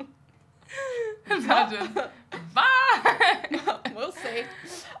 Imagine. Bye. We'll see.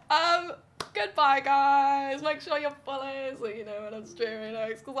 Goodbye, guys. Make sure you're following so you know when I'm streaming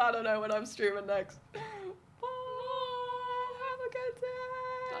next, because I don't know when I'm streaming next. Bye. Have a good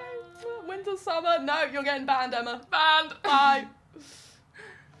day. Winter, summer. No, you're getting banned, Emma. Banned. Bye.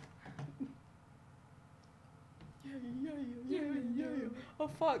 Oh,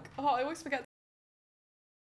 fuck. Oh, I always forget